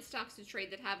to find stocks to trade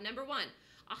that have, number one,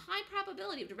 a high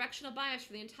probability of directional bias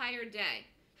for the entire day.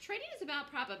 Trading is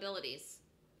about probabilities,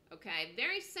 okay?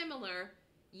 Very similar.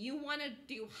 You want to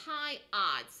do high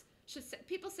odds.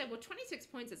 People say, well, 26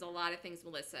 points is a lot of things,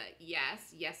 Melissa.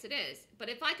 Yes, yes it is. But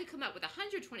if I could come up with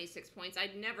 126 points,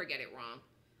 I'd never get it wrong.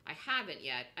 I haven't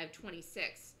yet. I have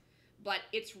 26. But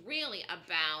it's really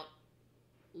about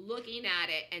looking at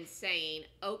it and saying,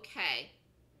 okay,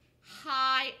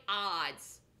 high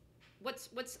odds.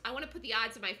 I want to put the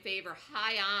odds in my favor,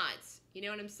 high odds. You know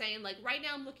what I'm saying? Like right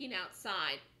now I'm looking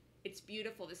outside. It's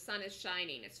beautiful. The sun is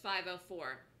shining. It's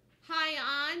 5:04.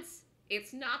 High odds,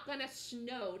 it's not going to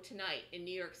snow tonight in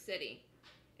New York City.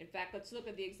 In fact, let's look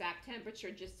at the exact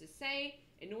temperature just to say,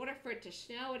 in order for it to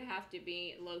snow, it'd have to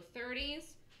be low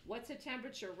 30s. What's the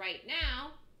temperature right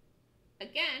now?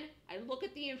 Again, I look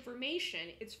at the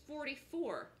information. It's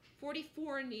 44.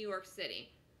 44 in New York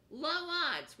City. Low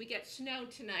odds, we get snow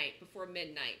tonight before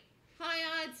midnight.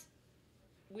 High odds,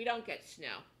 we don't get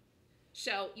snow.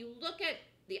 So you look at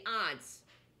the odds.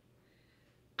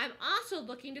 I'm also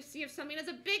looking to see if something has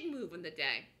a big move in the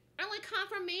day. I like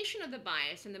confirmation of the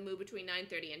bias in the move between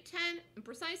 9:30 and 10, and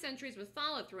precise entries with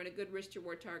follow-through and a good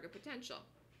risk-to-reward target potential.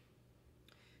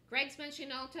 Greg's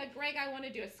mentioning Alta. Greg, I want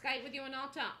to do a Skype with you on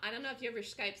Alta. I don't know if you have your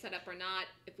Skype set up or not.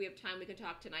 If we have time, we can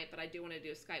talk tonight, but I do want to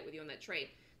do a Skype with you on that trade.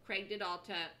 Craig did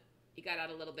Alta. He got out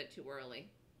a little bit too early.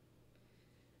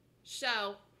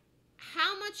 So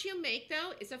how much you make,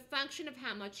 though, is a function of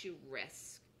how much you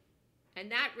risk.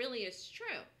 And that really is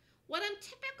true. What I'm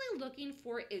typically looking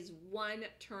for is one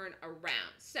turn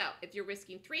around. So if you're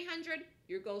risking 300,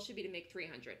 your goal should be to make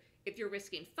 300. If you're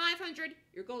risking 500,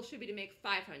 your goal should be to make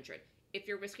 500. If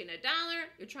you're risking $1,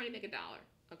 you're trying to make $1.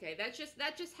 Okay, that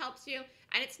just helps you.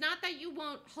 And it's not that you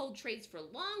won't hold trades for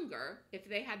longer if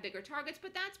they have bigger targets,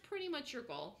 but that's pretty much your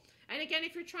goal. And again,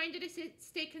 if you're trying to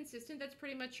stay consistent, that's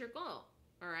pretty much your goal.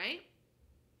 All right?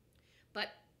 But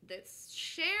the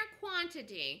share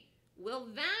quantity will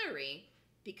vary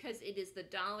because it is the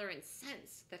dollar and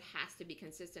cents that has to be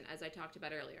consistent, as I talked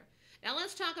about earlier. Now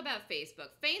let's talk about Facebook.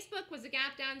 Facebook was a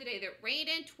gap down today that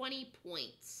rated 20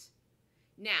 points.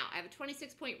 Now, I have a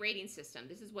 26-point rating system.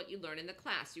 This is what you learn in the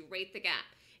class. You rate the gap.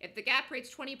 If the gap rates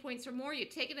 20 points or more, you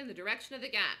take it in the direction of the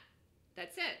gap.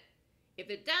 That's it. If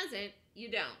it doesn't,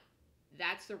 you don't.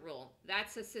 That's the rule.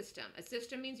 That's a system. A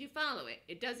system means you follow it.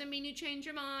 It doesn't mean you change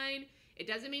your mind. It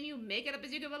doesn't mean you make it up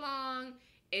as you go along.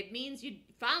 It means you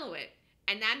follow it.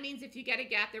 And that means if you get a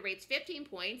gap that rates 15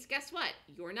 points, guess what?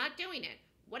 You're not doing it.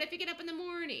 What if you get up in the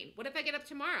morning? What if I get up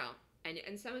tomorrow?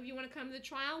 And some of you want to come to the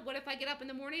trial. What if I get up in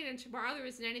the morning and tomorrow there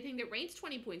isn't anything that rates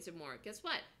 20 points or more? Guess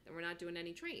what? Then we're not doing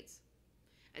any trades.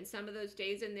 And some of those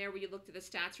days in there where you looked at the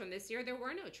stats from this year, there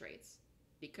were no trades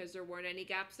because there weren't any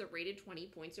gaps that rated 20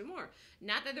 points or more.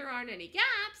 Not that there aren't any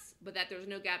gaps, but that there's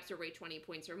no gaps that rate 20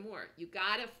 points or more. You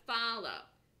got to follow.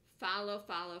 Follow,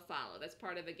 follow, follow. That's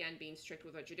part of, again, being strict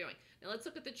with what you're doing. Now let's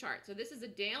look at the chart. So this is a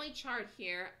daily chart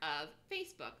here of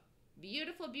Facebook.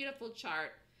 Beautiful, beautiful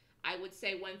chart. I would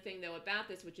say one thing, though, about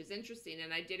this, which is interesting,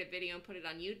 and I did a video and put it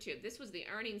on YouTube. This was the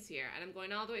earnings here, and I'm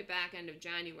going all the way back end of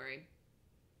January.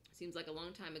 Seems like a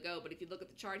long time ago, but if you look at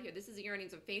the chart here, this is the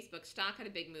earnings of Facebook. Stock had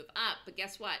a big move up, but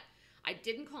guess what? I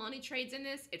didn't call any trades in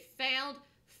this. It failed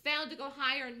to go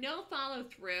higher, no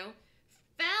follow-through.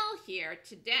 Fell here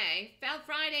today, fell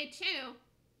Friday too.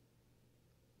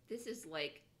 This is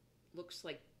like, looks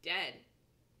like dead.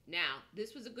 Now,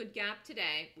 this was a good gap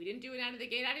today. We didn't do it out of the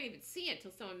gate. I didn't even see it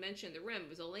until someone mentioned the room. It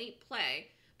was a late play,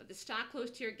 but the stock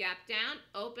closed here, gap down,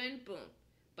 open, boom.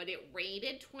 But it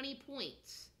rated 20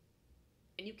 points.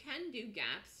 And you can do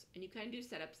gaps, and you can do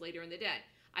setups later in the day.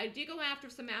 I do go after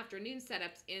some afternoon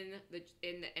setups in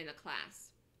the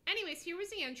class. Anyways, here was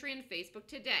the entry in Facebook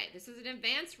today. This is an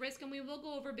advanced risk, and we will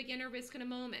go over beginner risk in a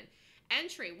moment.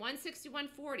 Entry,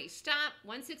 161.40. Stop,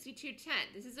 162.10.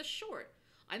 This is a short.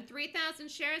 On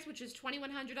 3,000 shares, which is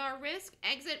 $2,100 risk.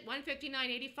 Exit,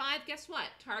 159.85. Guess what?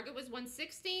 Target was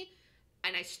 160,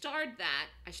 and I starred that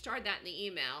in the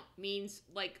email. Means,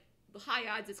 like, the high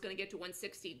odds it's going to get to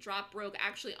 160. Drop broke,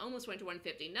 actually almost went to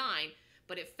 159.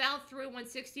 But it fell through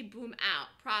 160, boom, out.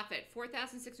 Profit,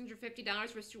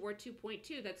 $4,650 versus reward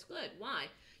 2.2. That's good. Why?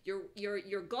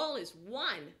 Your goal is 1.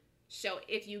 So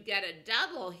if you get a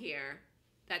double here,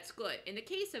 that's good. In the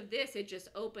case of this, it just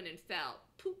opened and fell,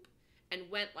 poop, and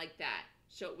went like that.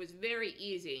 So it was very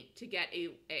easy to get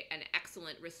an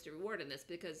excellent risk to reward in this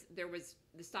because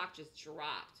the stock just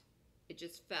dropped. It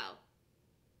just fell.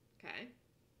 Okay?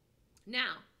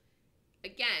 Now,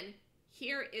 again,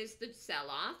 here is the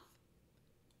sell-off.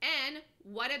 And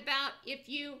what about if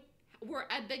you were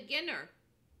a beginner?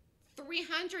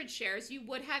 300 shares, you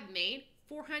would have made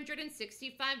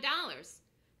 $465.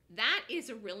 That is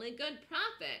a really good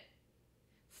profit.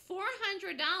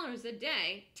 $400 a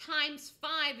day times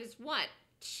 5 is what?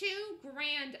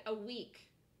 $2,000 a week.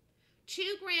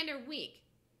 $2,000 a week.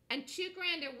 And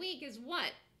 $2,000 a week is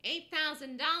what?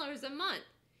 $8,000 a month.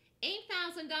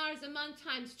 $8,000 a month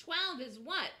times 12 is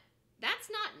what? That's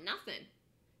not nothing.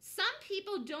 Some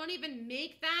people don't even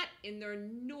make that in their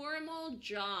normal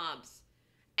jobs.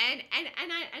 And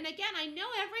again, I know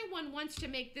everyone wants to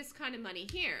make this kind of money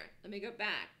here. Let me go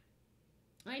back.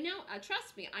 I know,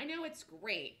 trust me, I know it's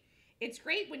great. It's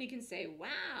great when you can say,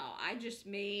 wow, I just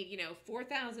made,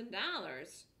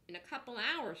 $4,000 in a couple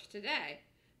hours today.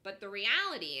 But the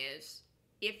reality is,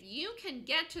 if you can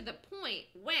get to the point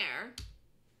where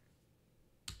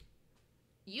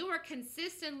you are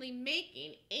consistently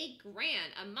making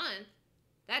 $8,000 a month,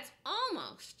 that's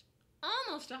almost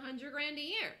 $100,000 a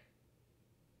year.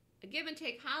 A give and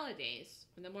take holidays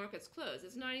when the market's closed,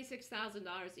 it's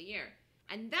 $96,000 a year.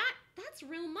 And that's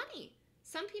real money.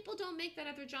 Some people don't make that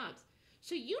at their jobs.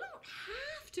 So you don't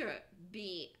have to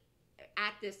be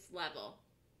at this level.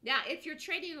 Now, if you're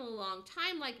trading a long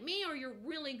time like me, or you're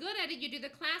really good at it, you do the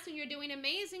class and you're doing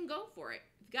amazing, go for it.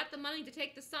 If you've got the money to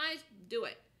take the size, do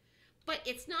it. But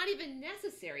it's not even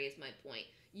necessary is my point.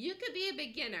 You could be a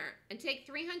beginner and take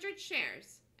 300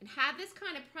 shares and have this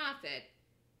kind of profit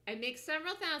and make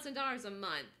several $1,000s a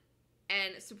month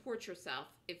and support yourself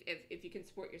if you can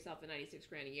support yourself at 96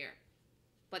 grand a year.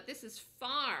 But this is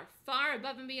far, far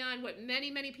above and beyond what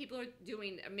many, many people are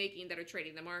doing, making that are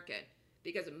trading the market,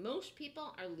 because most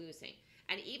people are losing.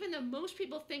 And even though most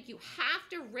people think you have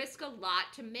to risk a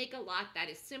lot to make a lot, that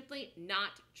is simply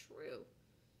not true.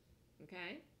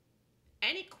 Okay?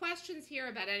 Any questions here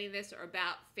about any of this or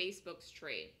about Facebook's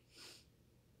trade?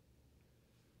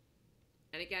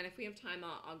 And again, if we have time,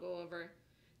 I'll go over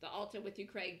the Alta with you,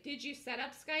 Craig. Did you set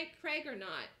up Skype, Craig, or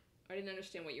not? I didn't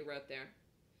understand what you wrote there.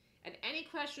 And any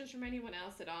questions from anyone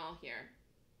else at all here?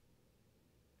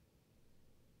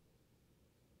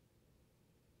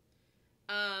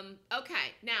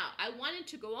 Okay, now I wanted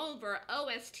to go over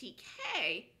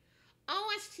OSTK.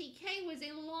 OSTK was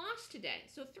a loss today.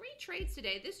 So 3 trades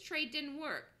today. This trade didn't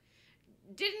work.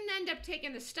 Didn't end up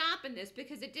taking the stop in this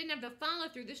because it didn't have the follow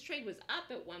through. This trade was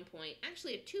up at one point.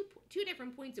 Actually, at two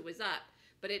different points it was up,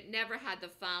 but it never had the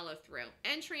follow through.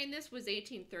 Entry in this was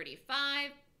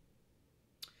 1835.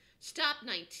 Stop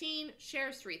 19,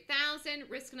 shares 3,000,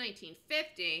 risk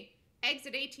 1950.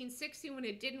 Exit 1860 when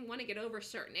it didn't want to get over a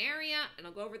certain area, and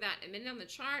I'll go over that in a minute on the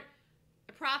chart.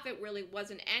 The profit really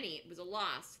wasn't any. It was a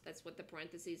loss. That's what the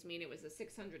parentheses mean. It was a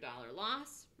 $600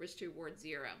 loss. Risk to reward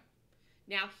 0.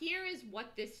 Now, here is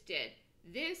what this did.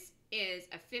 This is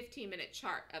a 15-minute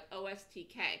chart of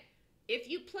OSTK. If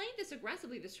you played this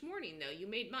aggressively this morning, though, you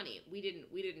made money. We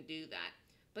didn't do that.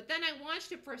 But then I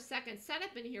watched it for a second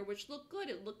setup in here, which looked good.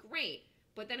 It looked great.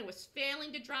 But then it was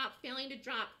failing to drop, failing to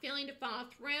drop, failing to follow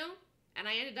through. And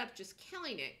I ended up just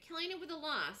killing it with a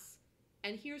loss.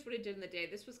 And here's what it did in the day.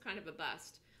 This was kind of a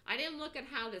bust. I didn't look at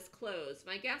how this closed.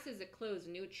 My guess is it closed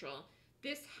neutral.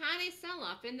 This had a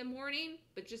sell-off in the morning,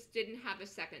 but just didn't have a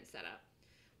second setup.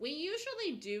 We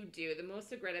usually do the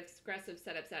most aggressive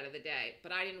setups out of the day,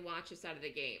 but I didn't watch this out of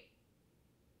the gate.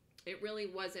 It really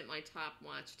wasn't my top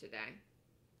watch today,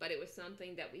 but it was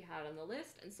something that we had on the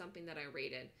list and something that I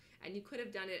rated, and you could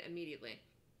have done it immediately.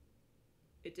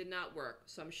 It did not work,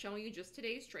 so I'm showing you just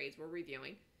today's trades we're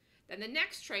reviewing. Then the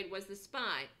next trade was the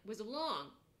SPY, was a long.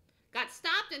 Got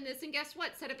stopped in this, and guess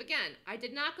what? Set up again. I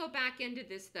did not go back into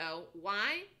this, though.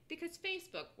 Why? Because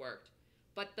Facebook worked.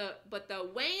 But the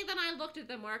way that I looked at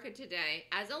the market today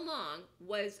as a long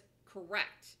was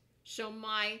correct. So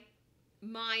my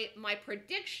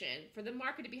prediction for the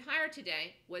market to be higher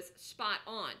today was spot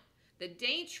on. The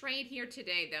day trade here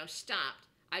today, though, stopped.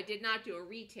 I did not do a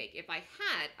retake. If I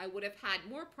had, I would have had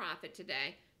more profit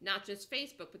today, not just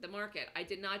Facebook, but the market. I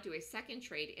did not do a second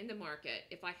trade in the market.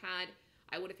 If I had,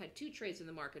 I would have had 2 trades in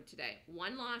the market today.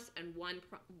 1 loss and one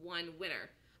winner.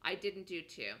 I didn't do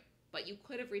 2. But you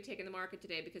could have retaken the market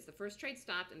today because the first trade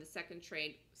stopped and the second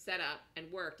trade set up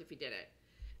and worked if you did it.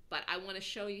 But I want to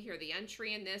show you here the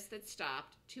entry in this that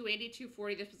stopped. 280,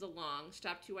 240, this was a long.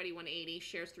 Stop 280, 180,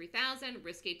 shares 3,000,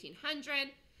 risk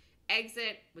 1,800.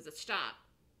 Exit was a stop.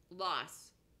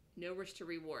 Loss. No risk to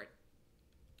reward.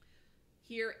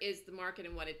 Here is the market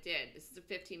and what it did. This is a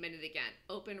 15-minute again.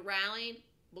 Open, rallied,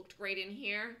 looked great in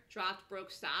here, dropped,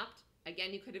 broke, stopped.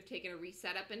 Again, you could have taken a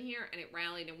reset up in here, and it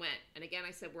rallied and went. And again,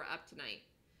 I said we're up tonight.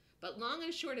 But long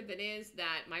and short of it is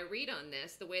that my read on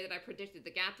this, the way that I predicted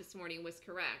the gap this morning was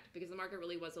correct, because the market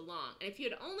really was a long. And if you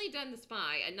had only done the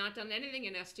SPY and not done anything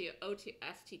in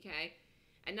STK,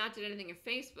 and not did anything in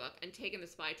Facebook, and taken the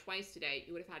SPY twice today,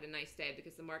 you would have had a nice day,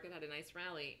 because the market had a nice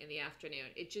rally in the afternoon.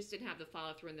 It just didn't have the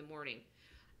follow-through in the morning.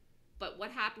 But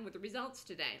what happened with the results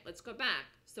today? Let's go back.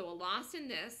 So a loss in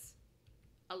this,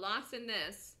 a loss in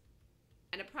this,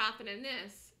 and a profit in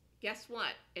this, guess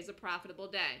what? Is a profitable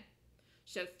day.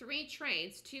 So 3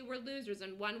 trades, 2 were losers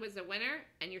and 1 was a winner,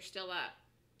 and you're still up.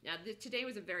 Now, today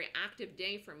was a very active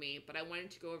day for me, but I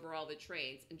wanted to go over all the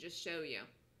trades and just show you.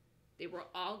 They were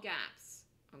all gaps,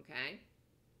 okay?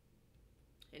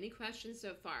 Any questions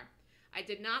so far? I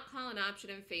did not call an option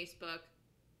in Facebook.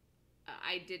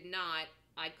 I did not.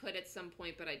 I could at some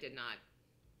point, but I did not.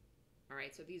 All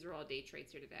right, so these are all day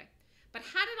trades here today. But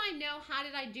how did I know? How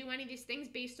did I do any of these things?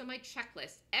 Based on my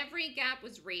checklist. Every gap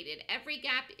was rated. Every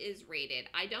gap is rated.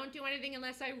 I don't do anything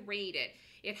unless I rate it.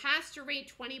 It has to rate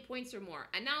 20 points or more.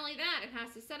 And not only that, it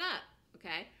has to set up,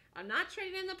 okay? I'm not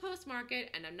trading in the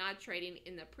post-market, and I'm not trading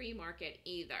in the pre-market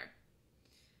either.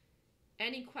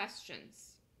 Any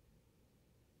questions?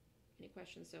 Any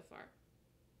questions so far?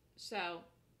 So,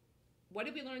 what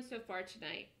did we learn so far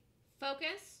tonight?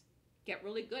 Focus. Get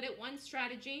really good at one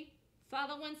strategy.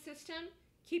 Follow one system.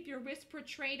 Keep your risk per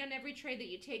trade on every trade that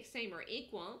you take same or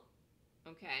equal.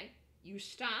 Okay. Use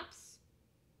stops.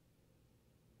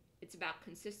 It's about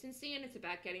consistency, and it's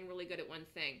about getting really good at one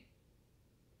thing.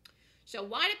 So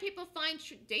why do people find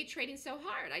day trading so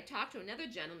hard? I talked to another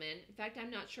gentleman. In fact,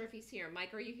 I'm not sure if he's here.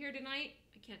 Mike, are you here tonight?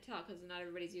 I can't tell because not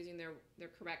everybody's using their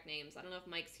correct names. I don't know if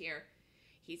Mike's here.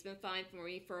 He's been fine for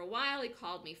me for a while. He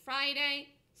called me Friday.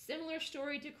 Similar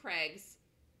story to Craig's.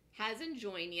 Hasn't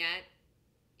joined yet.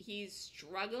 He's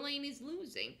struggling. He's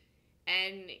losing.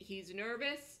 And he's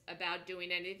nervous about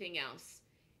doing anything else.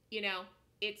 You know,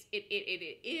 it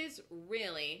is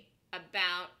really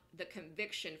about the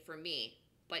conviction for me.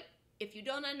 But if you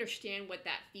don't understand what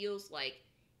that feels like,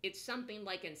 it's something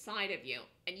like inside of you.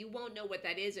 And you won't know what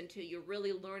that is until you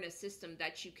really learn a system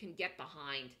that you can get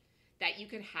behind, that you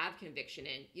can have conviction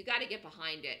in. You got to get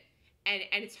behind it. And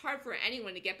it's hard for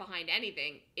anyone to get behind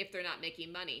anything if they're not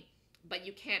making money. But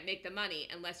you can't make the money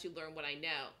unless you learn what I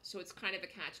know. So it's kind of a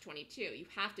catch-22. You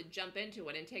have to jump into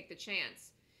it and take the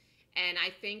chance. And I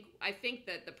think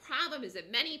that the problem is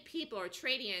that many people are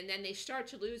trading and then they start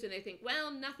to lose and they think,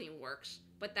 well, nothing works.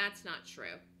 But that's not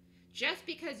true. Just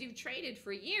because you've traded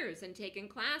for years and taken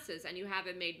classes and you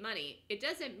haven't made money, it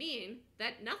doesn't mean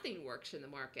that nothing works in the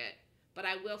market. But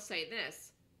I will say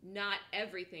this, not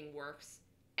everything works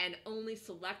and only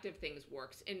selective things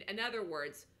works. In other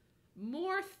words,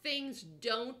 more things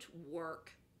don't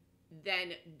work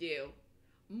than do.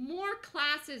 More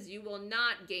classes you will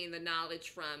not gain the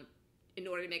knowledge from in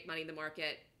order to make money in the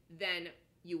market than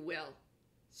you will.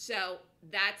 So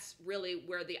that's really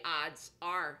where the odds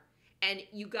are. And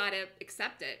you got to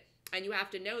accept it. And you have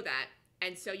to know that.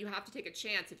 And so you have to take a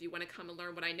chance. If you want to come and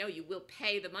learn what I know, you will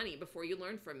pay the money before you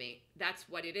learn from me. That's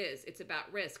what it is. It's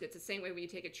about risk. It's the same way when you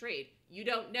take a trade. You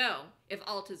don't know if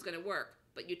alt is going to work,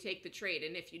 but you take the trade.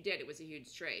 And if you did, it was a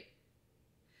huge trade.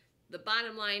 The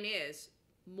bottom line is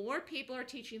more people are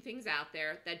teaching things out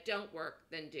there that don't work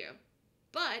than do.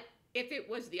 But if it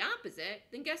was the opposite,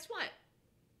 then guess what?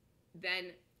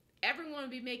 Then everyone would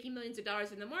be making millions of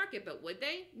dollars in the market, but would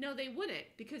they? No, they wouldn't,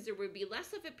 because there would be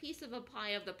less of a piece of a pie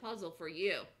of the puzzle for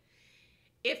you.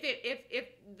 If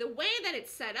the way that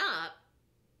it's set up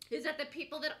is that the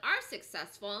people that are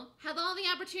successful have all the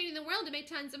opportunity in the world to make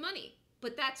tons of money.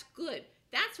 But that's good.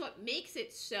 That's what makes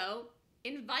it so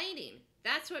inviting.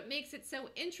 That's what makes it so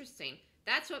interesting.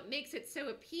 That's what makes it so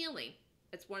appealing.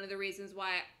 That's one of the reasons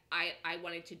why I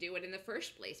wanted to do it in the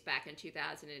first place back in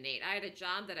 2008. I had a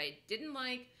job that I didn't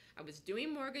like. I was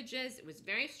doing mortgages. It was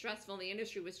very stressful. The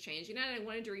industry was changing, and I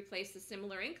wanted to replace the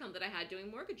similar income that I had doing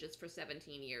mortgages for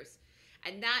 17 years.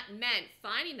 And that meant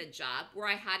finding a job where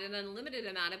I had an unlimited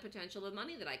amount of potential of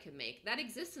money that I could make. That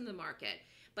exists in the market.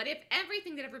 But if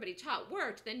everything that everybody taught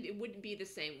worked, then it wouldn't be the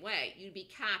same way. You'd be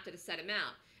capped at a set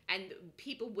amount. And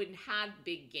people wouldn't have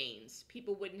big gains.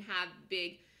 People wouldn't have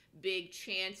big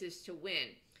chances to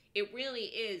win. It really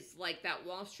is like that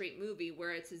Wall Street movie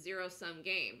where it's a zero-sum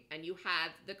game. And you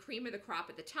have the cream of the crop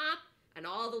at the top and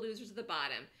all the losers at the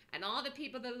bottom. And all the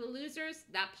people that are the losers,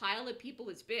 that pile of people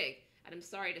is big. And I'm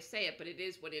sorry to say it, but it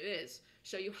is what it is.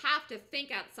 So you have to think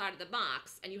outside of the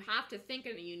box, and you have to think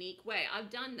in a unique way. I've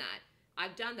done that.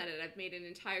 I've done that, and I've made an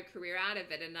entire career out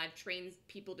of it, and I've trained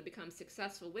people to become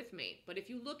successful with me. But if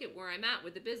you look at where I'm at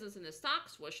with the business and the stock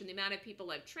swoosh and the amount of people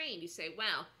I've trained, you say,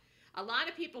 well, a lot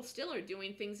of people still are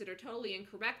doing things that are totally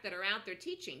incorrect that are out there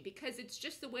teaching because it's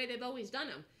just the way they've always done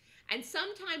them. And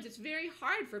sometimes it's very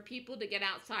hard for people to get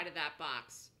outside of that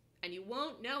box, and you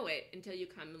won't know it until you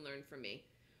come and learn from me.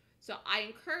 So I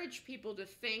encourage people to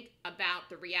think about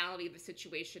the reality of the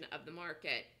situation of the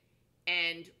market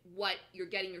and what you're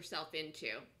getting yourself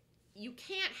into. You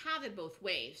can't have it both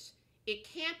ways. It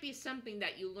can't be something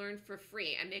that you learn for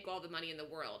free and make all the money in the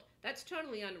world. That's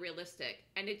totally unrealistic,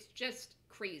 and it's just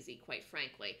crazy, quite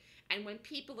frankly. And when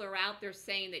people are out there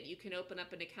saying that you can open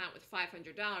up an account with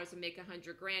 $500 and make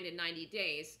 $100,000 in 90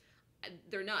 days,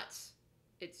 they're nuts.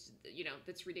 It's,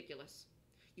 that's ridiculous.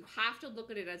 You have to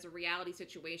look at it as a reality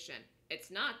situation.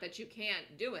 It's not that you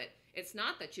can't do it. It's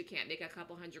not that you can't make a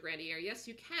couple $100,000 a year. Yes,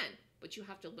 you can, but you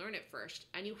have to learn it first.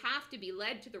 And you have to be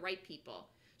led to the right people.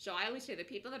 So I always say the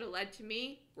people that are led to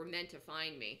me were meant to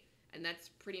find me. And that's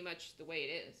pretty much the way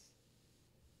it is.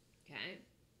 Okay?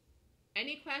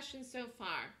 Any questions so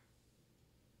far?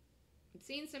 I'm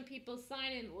seeing some people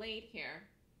sign in late here.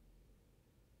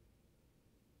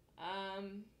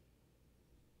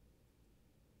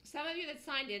 Some of you that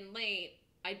signed in late,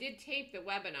 I did tape the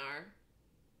webinar,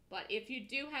 but if you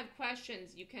do have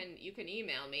questions, you can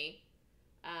email me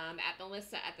at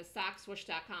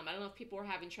melissa@thestockswoosh.com. I don't know if people were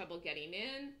having trouble getting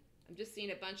in. I'm just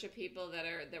seeing a bunch of people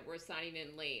that were signing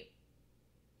in late.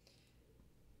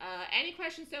 Any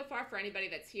questions so far for anybody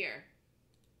that's here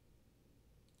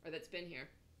or that's been here?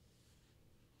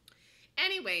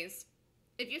 Anyways,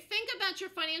 If you think about your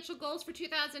financial goals for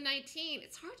 2019,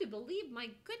 it's hard to believe, my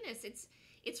goodness,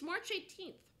 it's March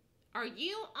 18th. Are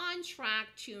you on track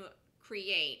to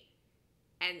create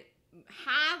and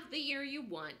have the year you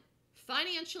want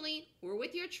financially or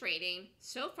with your trading?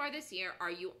 So far this year,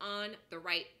 are you on the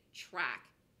right track?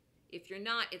 If you're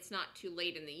not, it's not too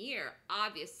late in the year,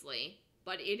 obviously,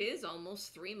 but it is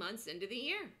almost 3 months into the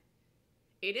year.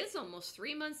 It is almost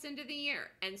 3 months into the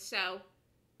year. And so,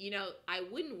 I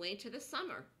wouldn't wait till the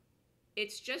summer.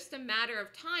 It's just a matter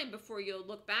of time before you'll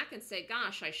look back and say,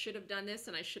 gosh, I should have done this,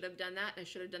 and I should have done that, and I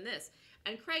should have done this.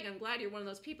 And Craig, I'm glad you're one of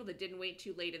those people that didn't wait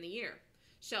too late in the year.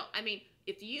 So,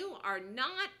 if you are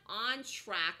not on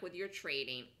track with your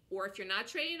trading, or if you're not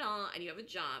trading at all and you have a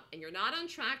job and you're not on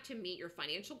track to meet your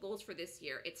financial goals for this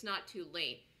year, it's not too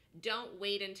late. Don't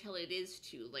wait until it is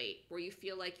too late, where you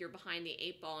feel like you're behind the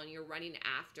 8 ball and you're running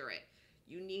after it.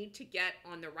 You need to get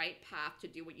on the right path to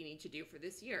do what you need to do for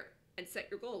this year and set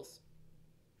your goals.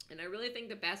 And I really think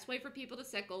the best way for people to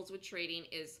set goals with trading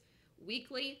is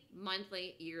weekly,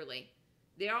 monthly, yearly.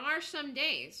 There are some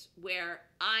days where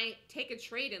I take a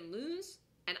trade and lose,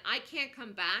 and I can't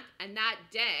come back, and that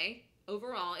day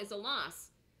overall is a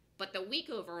loss, but the week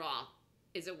overall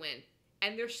is a win.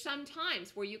 And there's some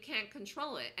times where you can't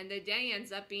control it, and the day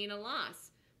ends up being a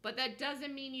loss, but that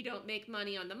doesn't mean you don't make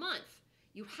money on the month.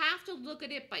 You have to look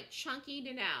at it by chunking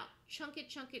it out. Chunk it,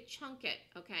 chunk it, chunk it,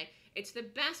 okay? It's the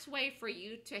best way for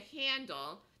you to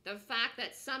handle the fact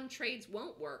that some trades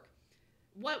won't work.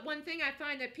 One thing I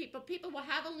find that people will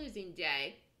have a losing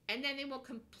day, and then they will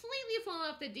completely fall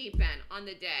off the deep end on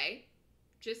the day,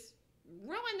 just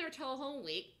ruin their whole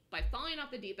week by falling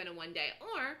off the deep end in one day.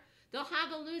 Or they'll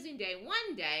have a losing day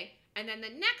one day, and then the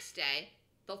next day,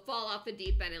 they'll fall off the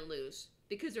deep end and lose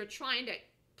because they're trying to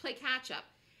play catch up.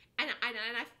 And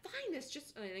I find this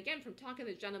just, and again, from talking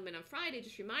to the gentleman on Friday,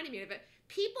 just reminded me of it.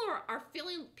 People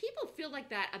feel like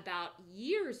that about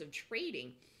years of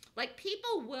trading. Like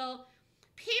people will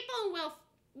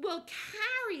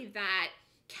carry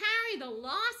the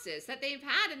losses that they've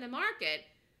had in the market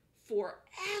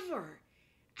forever.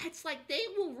 It's like they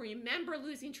will remember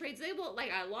losing trades. They will,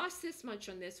 like, I lost this much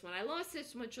on this one. I lost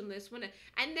this much on this one.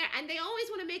 And they always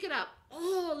want to make it up.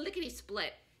 Oh, lickety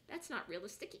split. That's not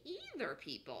realistic either,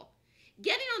 people.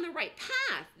 Getting on the right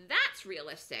path, that's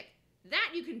realistic.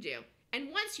 That you can do. And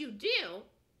once you do,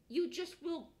 you just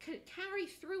will carry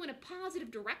through in a positive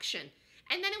direction.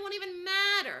 And then it won't even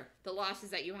matter the losses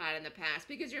that you had in the past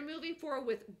because you're moving forward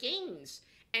with gains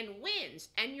and wins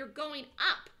and you're going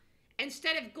up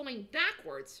instead of going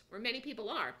backwards, where many people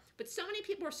are. But so many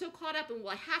people are so caught up in,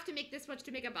 well, I have to make this much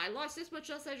to make up. I lost this much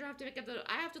last I have to make up.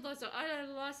 I have to lose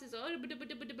losses.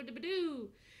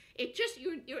 It just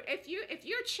if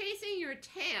you're chasing your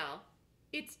tail,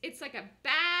 it's like a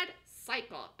bad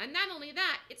cycle. And not only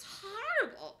that, it's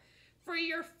horrible for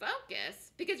your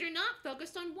focus because you're not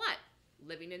focused on what?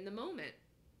 Living in the moment.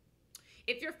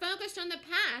 If you're focused on the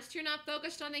past, you're not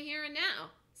focused on the here and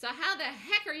now. So how the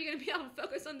heck are you going to be able to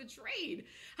focus on the trade?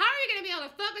 How are you going to be able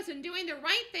to focus on doing the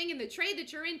right thing in the trade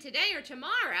that you're in today or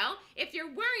tomorrow if you're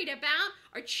worried about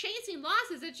or chasing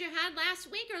losses that you had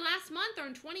last week or last month or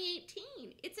in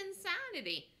 2018? It's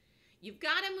insanity. You've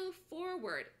got to move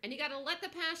forward and you got to let the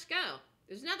past go.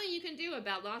 There's nothing you can do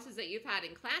about losses that you've had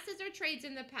in classes or trades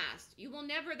in the past. You will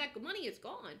never, that money is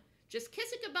gone. Just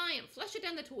kiss it goodbye and flush it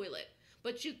down the toilet.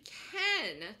 But you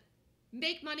can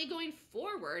make money going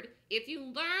forward if you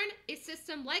learn a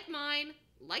system like mine,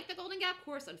 like the Golden Gap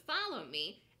course, and follow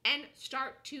me and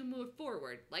start to move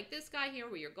forward. Like this guy here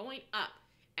where you're going up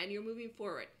and you're moving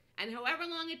forward. And however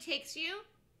long it takes you,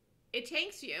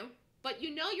 but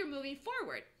you know you're moving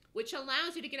forward, which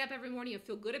allows you to get up every morning and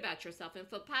feel good about yourself and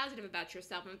feel positive about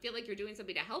yourself and feel like you're doing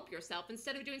something to help yourself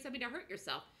instead of doing something to hurt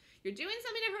yourself. You're doing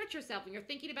something to hurt yourself and you're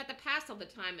thinking about the past all the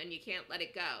time and you can't let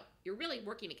it go. You're really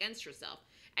working against yourself.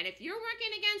 And if you're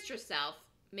working against yourself,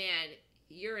 man,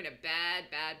 you're in a bad,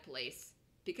 bad place.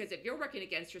 Because if you're working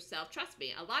against yourself, trust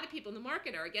me, a lot of people in the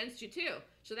market are against you too.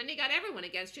 So then you got everyone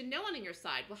against you, no one on your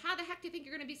side. Well, how the heck do you think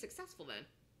you're going to be successful then?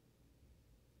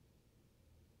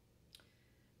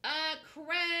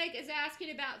 Craig is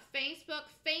asking about Facebook.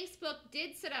 Facebook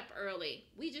did set up early.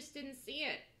 We just didn't see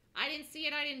it. I didn't see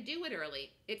it. I didn't do it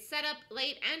early. It set up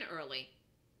late and early.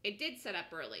 It did set up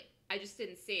early. I just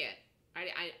didn't see it.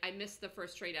 I missed the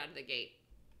first trade out of the gate.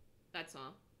 That's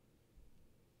all.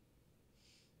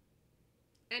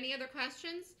 Any other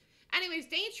questions? Anyways,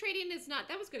 day trading is not,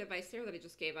 that was good advice there that I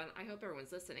just gave on. I hope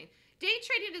everyone's listening. Day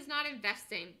trading is not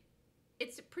investing.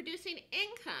 It's producing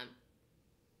income.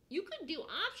 You could do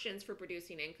options for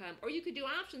producing income, or you could do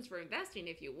options for investing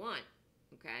if you want,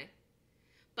 okay?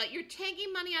 But you're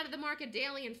taking money out of the market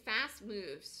daily in fast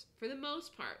moves for the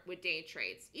most part with day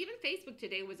trades. Even Facebook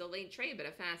today was a late trade, but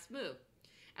a fast move.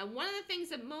 And one of the things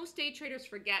that most day traders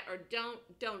forget or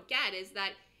don't get is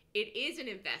that it is an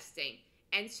investing.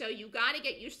 And so you got to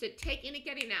get used to taking it,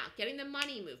 getting out, getting the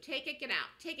money move, take it, get out,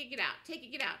 take it, get out, take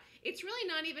it, get out. It's really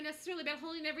not even necessarily about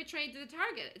holding every trade to the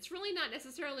target. It's really not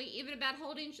necessarily even about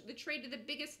holding the trade to the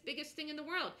biggest thing in the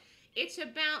world. It's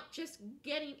about just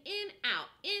getting in, out,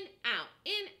 in, out,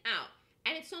 in, out.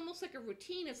 And it's almost like a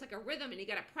routine. It's like a rhythm, and you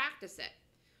got to practice it.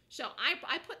 So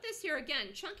I put this here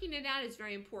again. Chunking it out is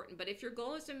very important. But if your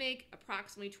goal is to make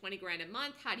approximately 20 grand a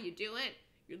month, how do you do it?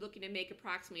 You're looking to make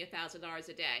approximately $1,000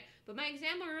 a day. But my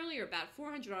example earlier about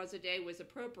 $400 a day was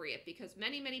appropriate because for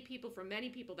many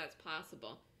people, that's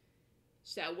possible.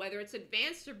 So whether it's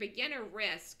advanced or beginner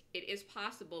risk, it is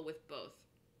possible with both.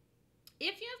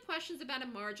 If you have questions about a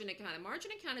margin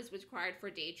account is required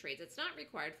for day trades. It's not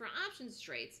required for options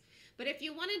trades. But if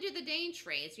you want to do the day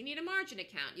trades, you need a margin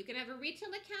account. You can have a retail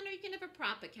account or you can have a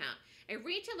prop account. A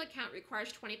retail account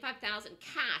requires $25,000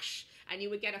 cash, and you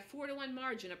would get a 4-to-1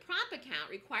 margin. A prop account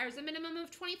requires a minimum of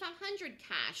 $2,500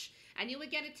 cash, and you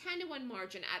would get a 10-to-1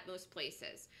 margin at most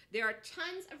places. There are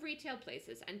tons of retail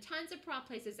places and tons of prop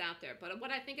places out there, but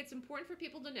what I think it's important for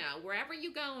people to know, wherever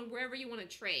you go and wherever you want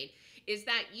to trade, is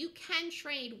that you can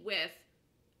trade with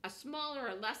a smaller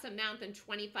or less amount than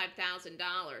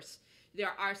 $25,000.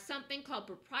 There are something called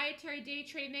proprietary day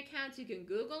trading accounts. You can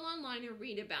Google online and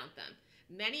read about them.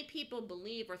 Many people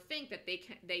believe or think that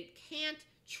they can't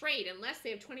trade unless they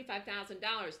have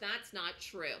 $25,000. That's not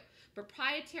true.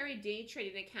 Proprietary day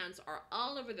trading accounts are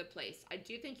all over the place. I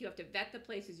do think you have to vet the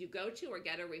places you go to or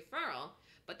get a referral,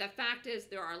 but the fact is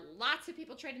there are lots of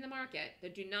people trading the market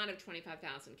that do not have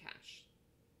 $25,000 cash.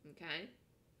 Okay?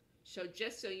 So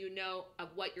just so you know of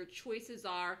what your choices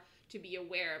are, to be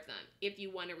aware of them. If you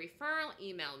want a referral,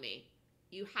 email me.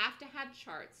 You have to have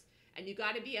charts, and you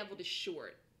got to be able to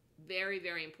short. Very,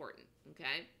 very important,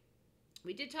 okay?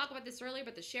 We did talk about this earlier,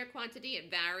 but the share quantity, it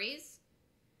varies.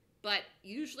 But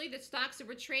usually the stocks that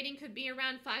we're trading could be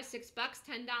around $5, $6,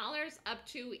 $10, up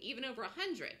to even over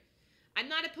 $100. I'm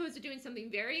not opposed to doing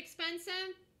something very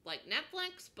expensive, like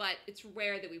Netflix, but it's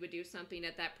rare that we would do something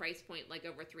at that price point, like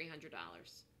over $300.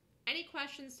 Any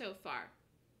questions so far?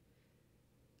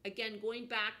 Again, going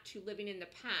back to living in the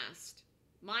past,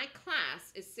 my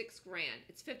class is $6 grand.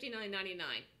 It's $59.99.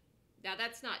 Now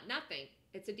that's not nothing.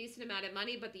 It's a decent amount of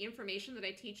money, but the information that I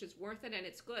teach is worth it and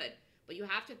it's good. But you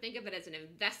have to think of it as an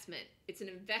investment. It's an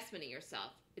investment in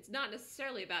yourself. It's not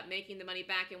necessarily about making the money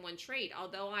back in one trade,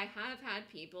 although I have had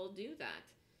people do that.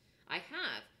 I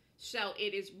have. So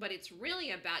it is, but it's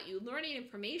really about you learning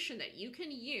information that you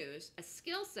can use, a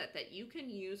skill set that you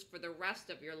can use for the rest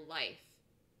of your life.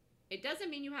 It doesn't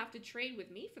mean you have to trade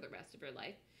with me for the rest of your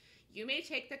life. You may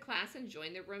take the class and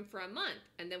join the room for a month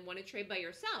and then want to trade by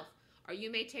yourself. Or you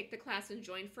may take the class and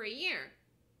join for a year.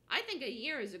 I think a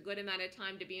year is a good amount of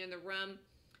time to be in the room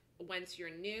once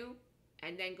you're new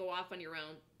and then go off on your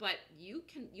own. But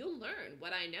you'll learn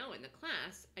what I know in the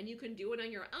class and you can do it on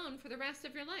your own for the rest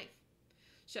of your life.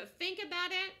 So think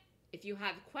about it. If you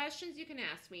have questions, you can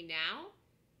ask me now.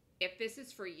 If this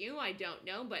is for you, I don't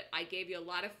know, but I gave you a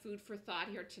lot of food for thought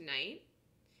here tonight.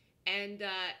 And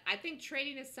I think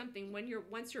trading is something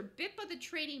once you're bit by the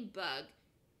trading bug,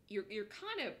 you're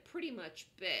kind of pretty much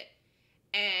bit.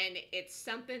 And it's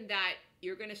something that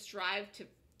you're going to strive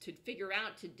to figure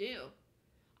out to do.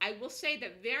 I will say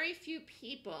that very few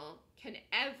people can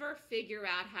ever figure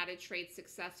out how to trade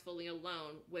successfully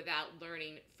alone without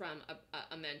learning from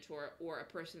a mentor or a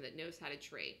person that knows how to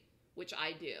trade, which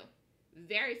I do.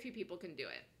 Very few people can do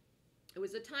it. It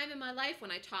was a time in my life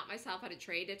when I taught myself how to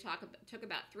trade. It took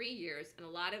about 3 years and a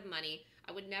lot of money.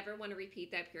 I would never want to repeat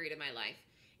that period of my life.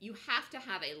 You have to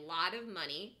have a lot of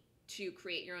money to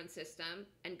create your own system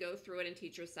and go through it and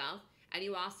teach yourself. And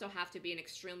you also have to be an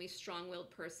extremely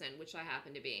strong-willed person, which I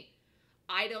happen to be.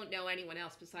 I don't know anyone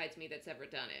else besides me that's ever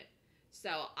done it.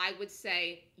 So I would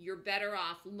say you're better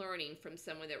off learning from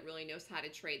someone that really knows how to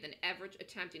trade than ever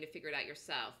attempting to figure it out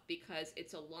yourself, because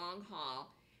it's a long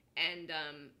haul and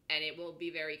it will be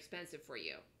very expensive for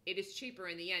you. It is cheaper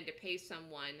in the end to pay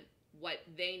someone what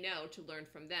they know to learn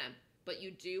from them. But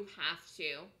you do have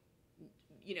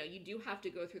to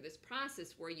go through this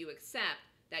process where you accept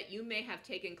that you may have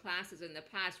taken classes in the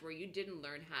past where you didn't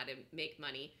learn how to make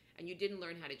money and you didn't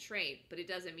learn how to trade, but it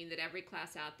doesn't mean that every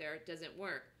class out there doesn't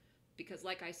work. Because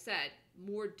like I said,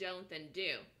 more don't than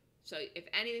do. So if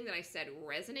anything that I said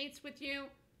resonates with you,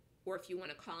 or if you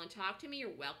want to call and talk to me, you're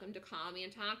welcome to call me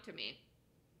and talk to me.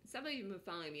 Some of you have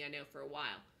been following me, I know, for a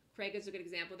while. Craig is a good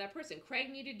example of that person. Craig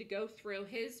needed to go through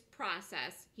his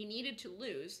process. He needed to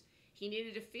lose. He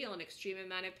needed to feel an extreme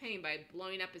amount of pain by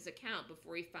blowing up his account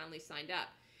before he finally signed up.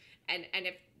 And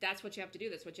if that's what you have to do,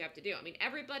 that's what you have to do. I mean,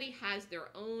 everybody has their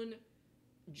own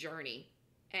journey.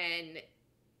 And,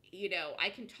 you know, I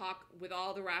can talk with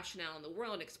all the rationale in the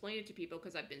world and explain it to people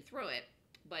because I've been through it.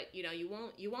 But, you know, you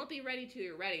won't be ready till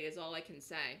you're ready is all I can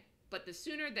say. But the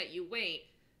sooner that you wait,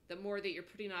 the more that you're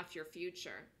putting off your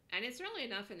future. And it's early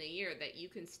enough in the year that you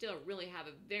can still really have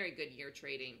a very good year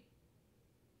trading.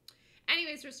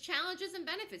 Anyways, there's challenges and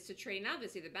benefits to trading.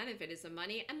 Obviously, the benefit is the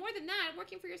money. And more than that,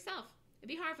 working for yourself. It'd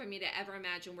be hard for me to ever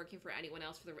imagine working for anyone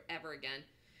else ever again.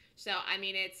 So, I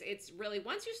mean, it's really,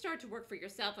 once you start to work for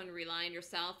yourself and rely on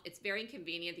yourself, it's very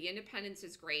convenient. The independence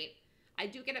is great. I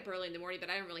do get up early in the morning, but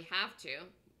I don't really have to.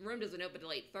 Room doesn't open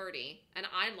till 8:30, and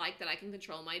I like that I can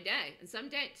control my day. And some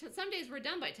days we're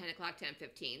done by 10 o'clock,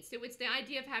 10:15. So it's the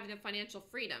idea of having the financial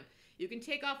freedom. You can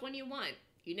take off when you want.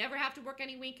 You never have to work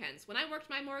any weekends. When I worked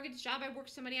my mortgage job, I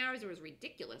worked so many hours, it was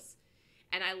ridiculous.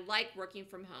 And I like working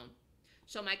from home.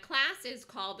 So my class is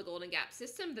called the Golden Gap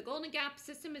System. The Golden Gap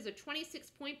System is a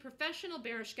 26-point professional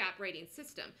bearish gap rating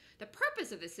system. The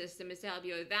purpose of the system is to help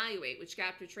you evaluate which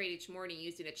gap to trade each morning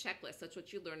using a checklist. That's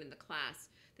what you learn in the class.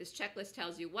 This checklist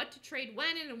tells you what to trade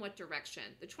when and in what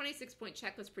direction. The 26-point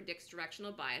checklist predicts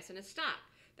directional bias in a stock.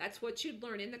 That's what you'd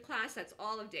learn in the class. That's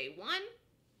all of day one.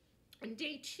 On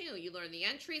day two, you learn the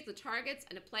entries, the targets,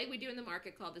 and a play we do in the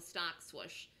market called the stock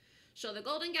swoosh. So the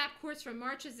Golden Gap course from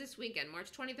March is this weekend,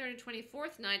 March 23rd and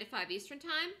 24th, 9 to 5 Eastern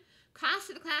Time. Cost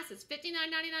of the class is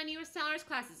 $59.99 US dollars.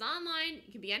 Class is online.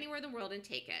 You can be anywhere in the world and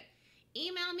take it.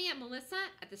 Email me at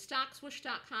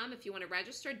melissa@thestockswoosh.com if you want to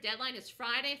register. Deadline is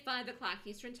Friday, 5 o'clock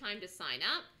Eastern Time to sign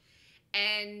up.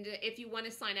 And if you want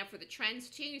to sign up for the trends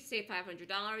too, you save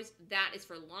 $500. That is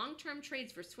for long-term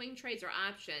trades, for swing trades or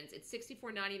options. It's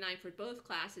 $64.99 for both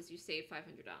classes. You save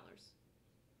 $500.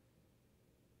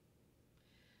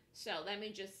 So let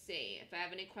me just see if I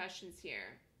have any questions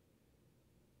here.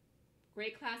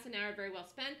 Great class, an hour very well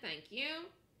spent. Thank you.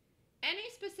 Any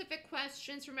specific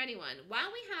questions from anyone?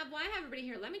 While I have everybody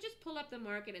here, let me just pull up the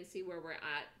market and see where we're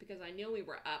at, because I know we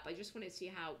were up. I just want to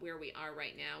see where we are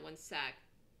right now. One sec.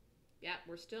 Yeah,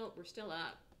 we're still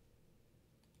up.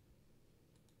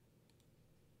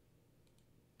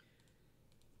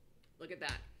 Look at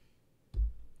that.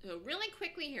 So really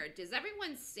quickly here, does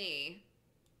everyone see?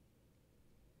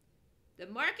 The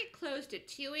market closed at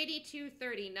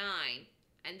 282.39,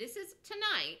 and this is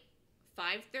tonight,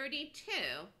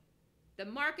 5:32. The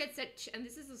market's at, and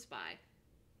this is a SPY.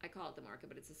 I call it the market,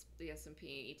 but it's the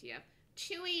S&P ETF.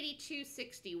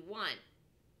 282.61.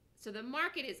 So the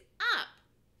market is up.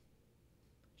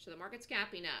 So the market's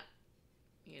gapping up,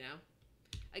 you know.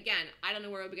 Again, I don't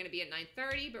know where we're going to be at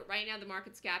 9:30, but right now the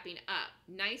market's gapping up.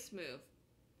 Nice move.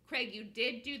 Craig, you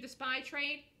did do the SPY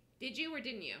trade? Did you or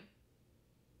didn't you?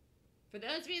 For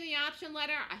those of you in the option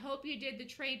letter, I hope you did the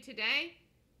trade today.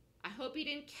 I hope you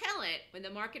didn't kill it when the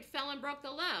market fell and broke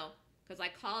the low, because I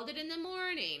called it in the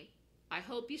morning. I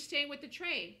hope you stayed with the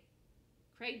trade.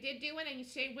 Craig did do it and you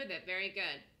stayed with it. Very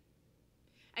good.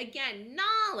 Again,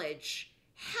 knowledge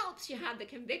helps you have the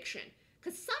conviction,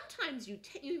 because sometimes you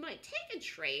might take a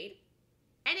trade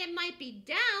and it might be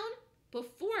down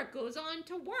before it goes on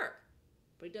to work,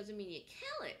 but it doesn't mean you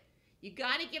kill it. You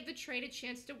got to give the trade a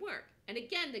chance to work. And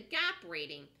again, the gap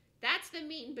rating, that's the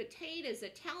meat and potatoes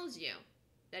that tells you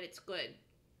that it's good.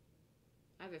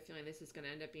 I have a feeling this is going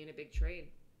to end up being a big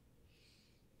trade.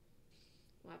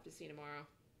 We'll have to see tomorrow.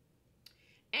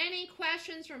 Any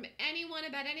questions from anyone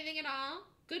about anything at all?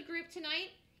 Good group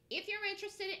tonight. If you're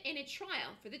interested in a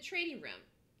trial for the trading room,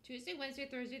 Tuesday, Wednesday,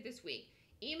 Thursday this week,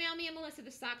 email me at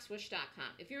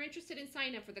melissa@thestockswoosh.com. If you're interested in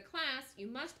signing up for the class, you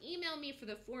must email me for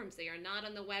the forms. They are not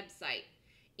on the website.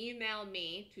 Email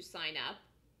me to sign up.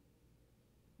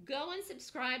 Go and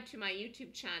subscribe to my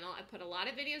YouTube channel. I put a lot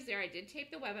of videos there. I did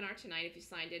tape the webinar tonight if you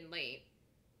signed in late.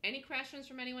 Any questions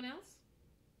from anyone else?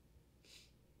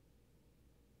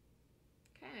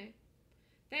 Okay.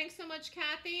 Thanks so much,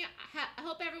 Kathy. I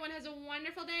hope everyone has a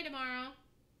wonderful day tomorrow.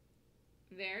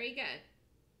 Very good.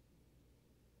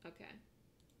 Okay.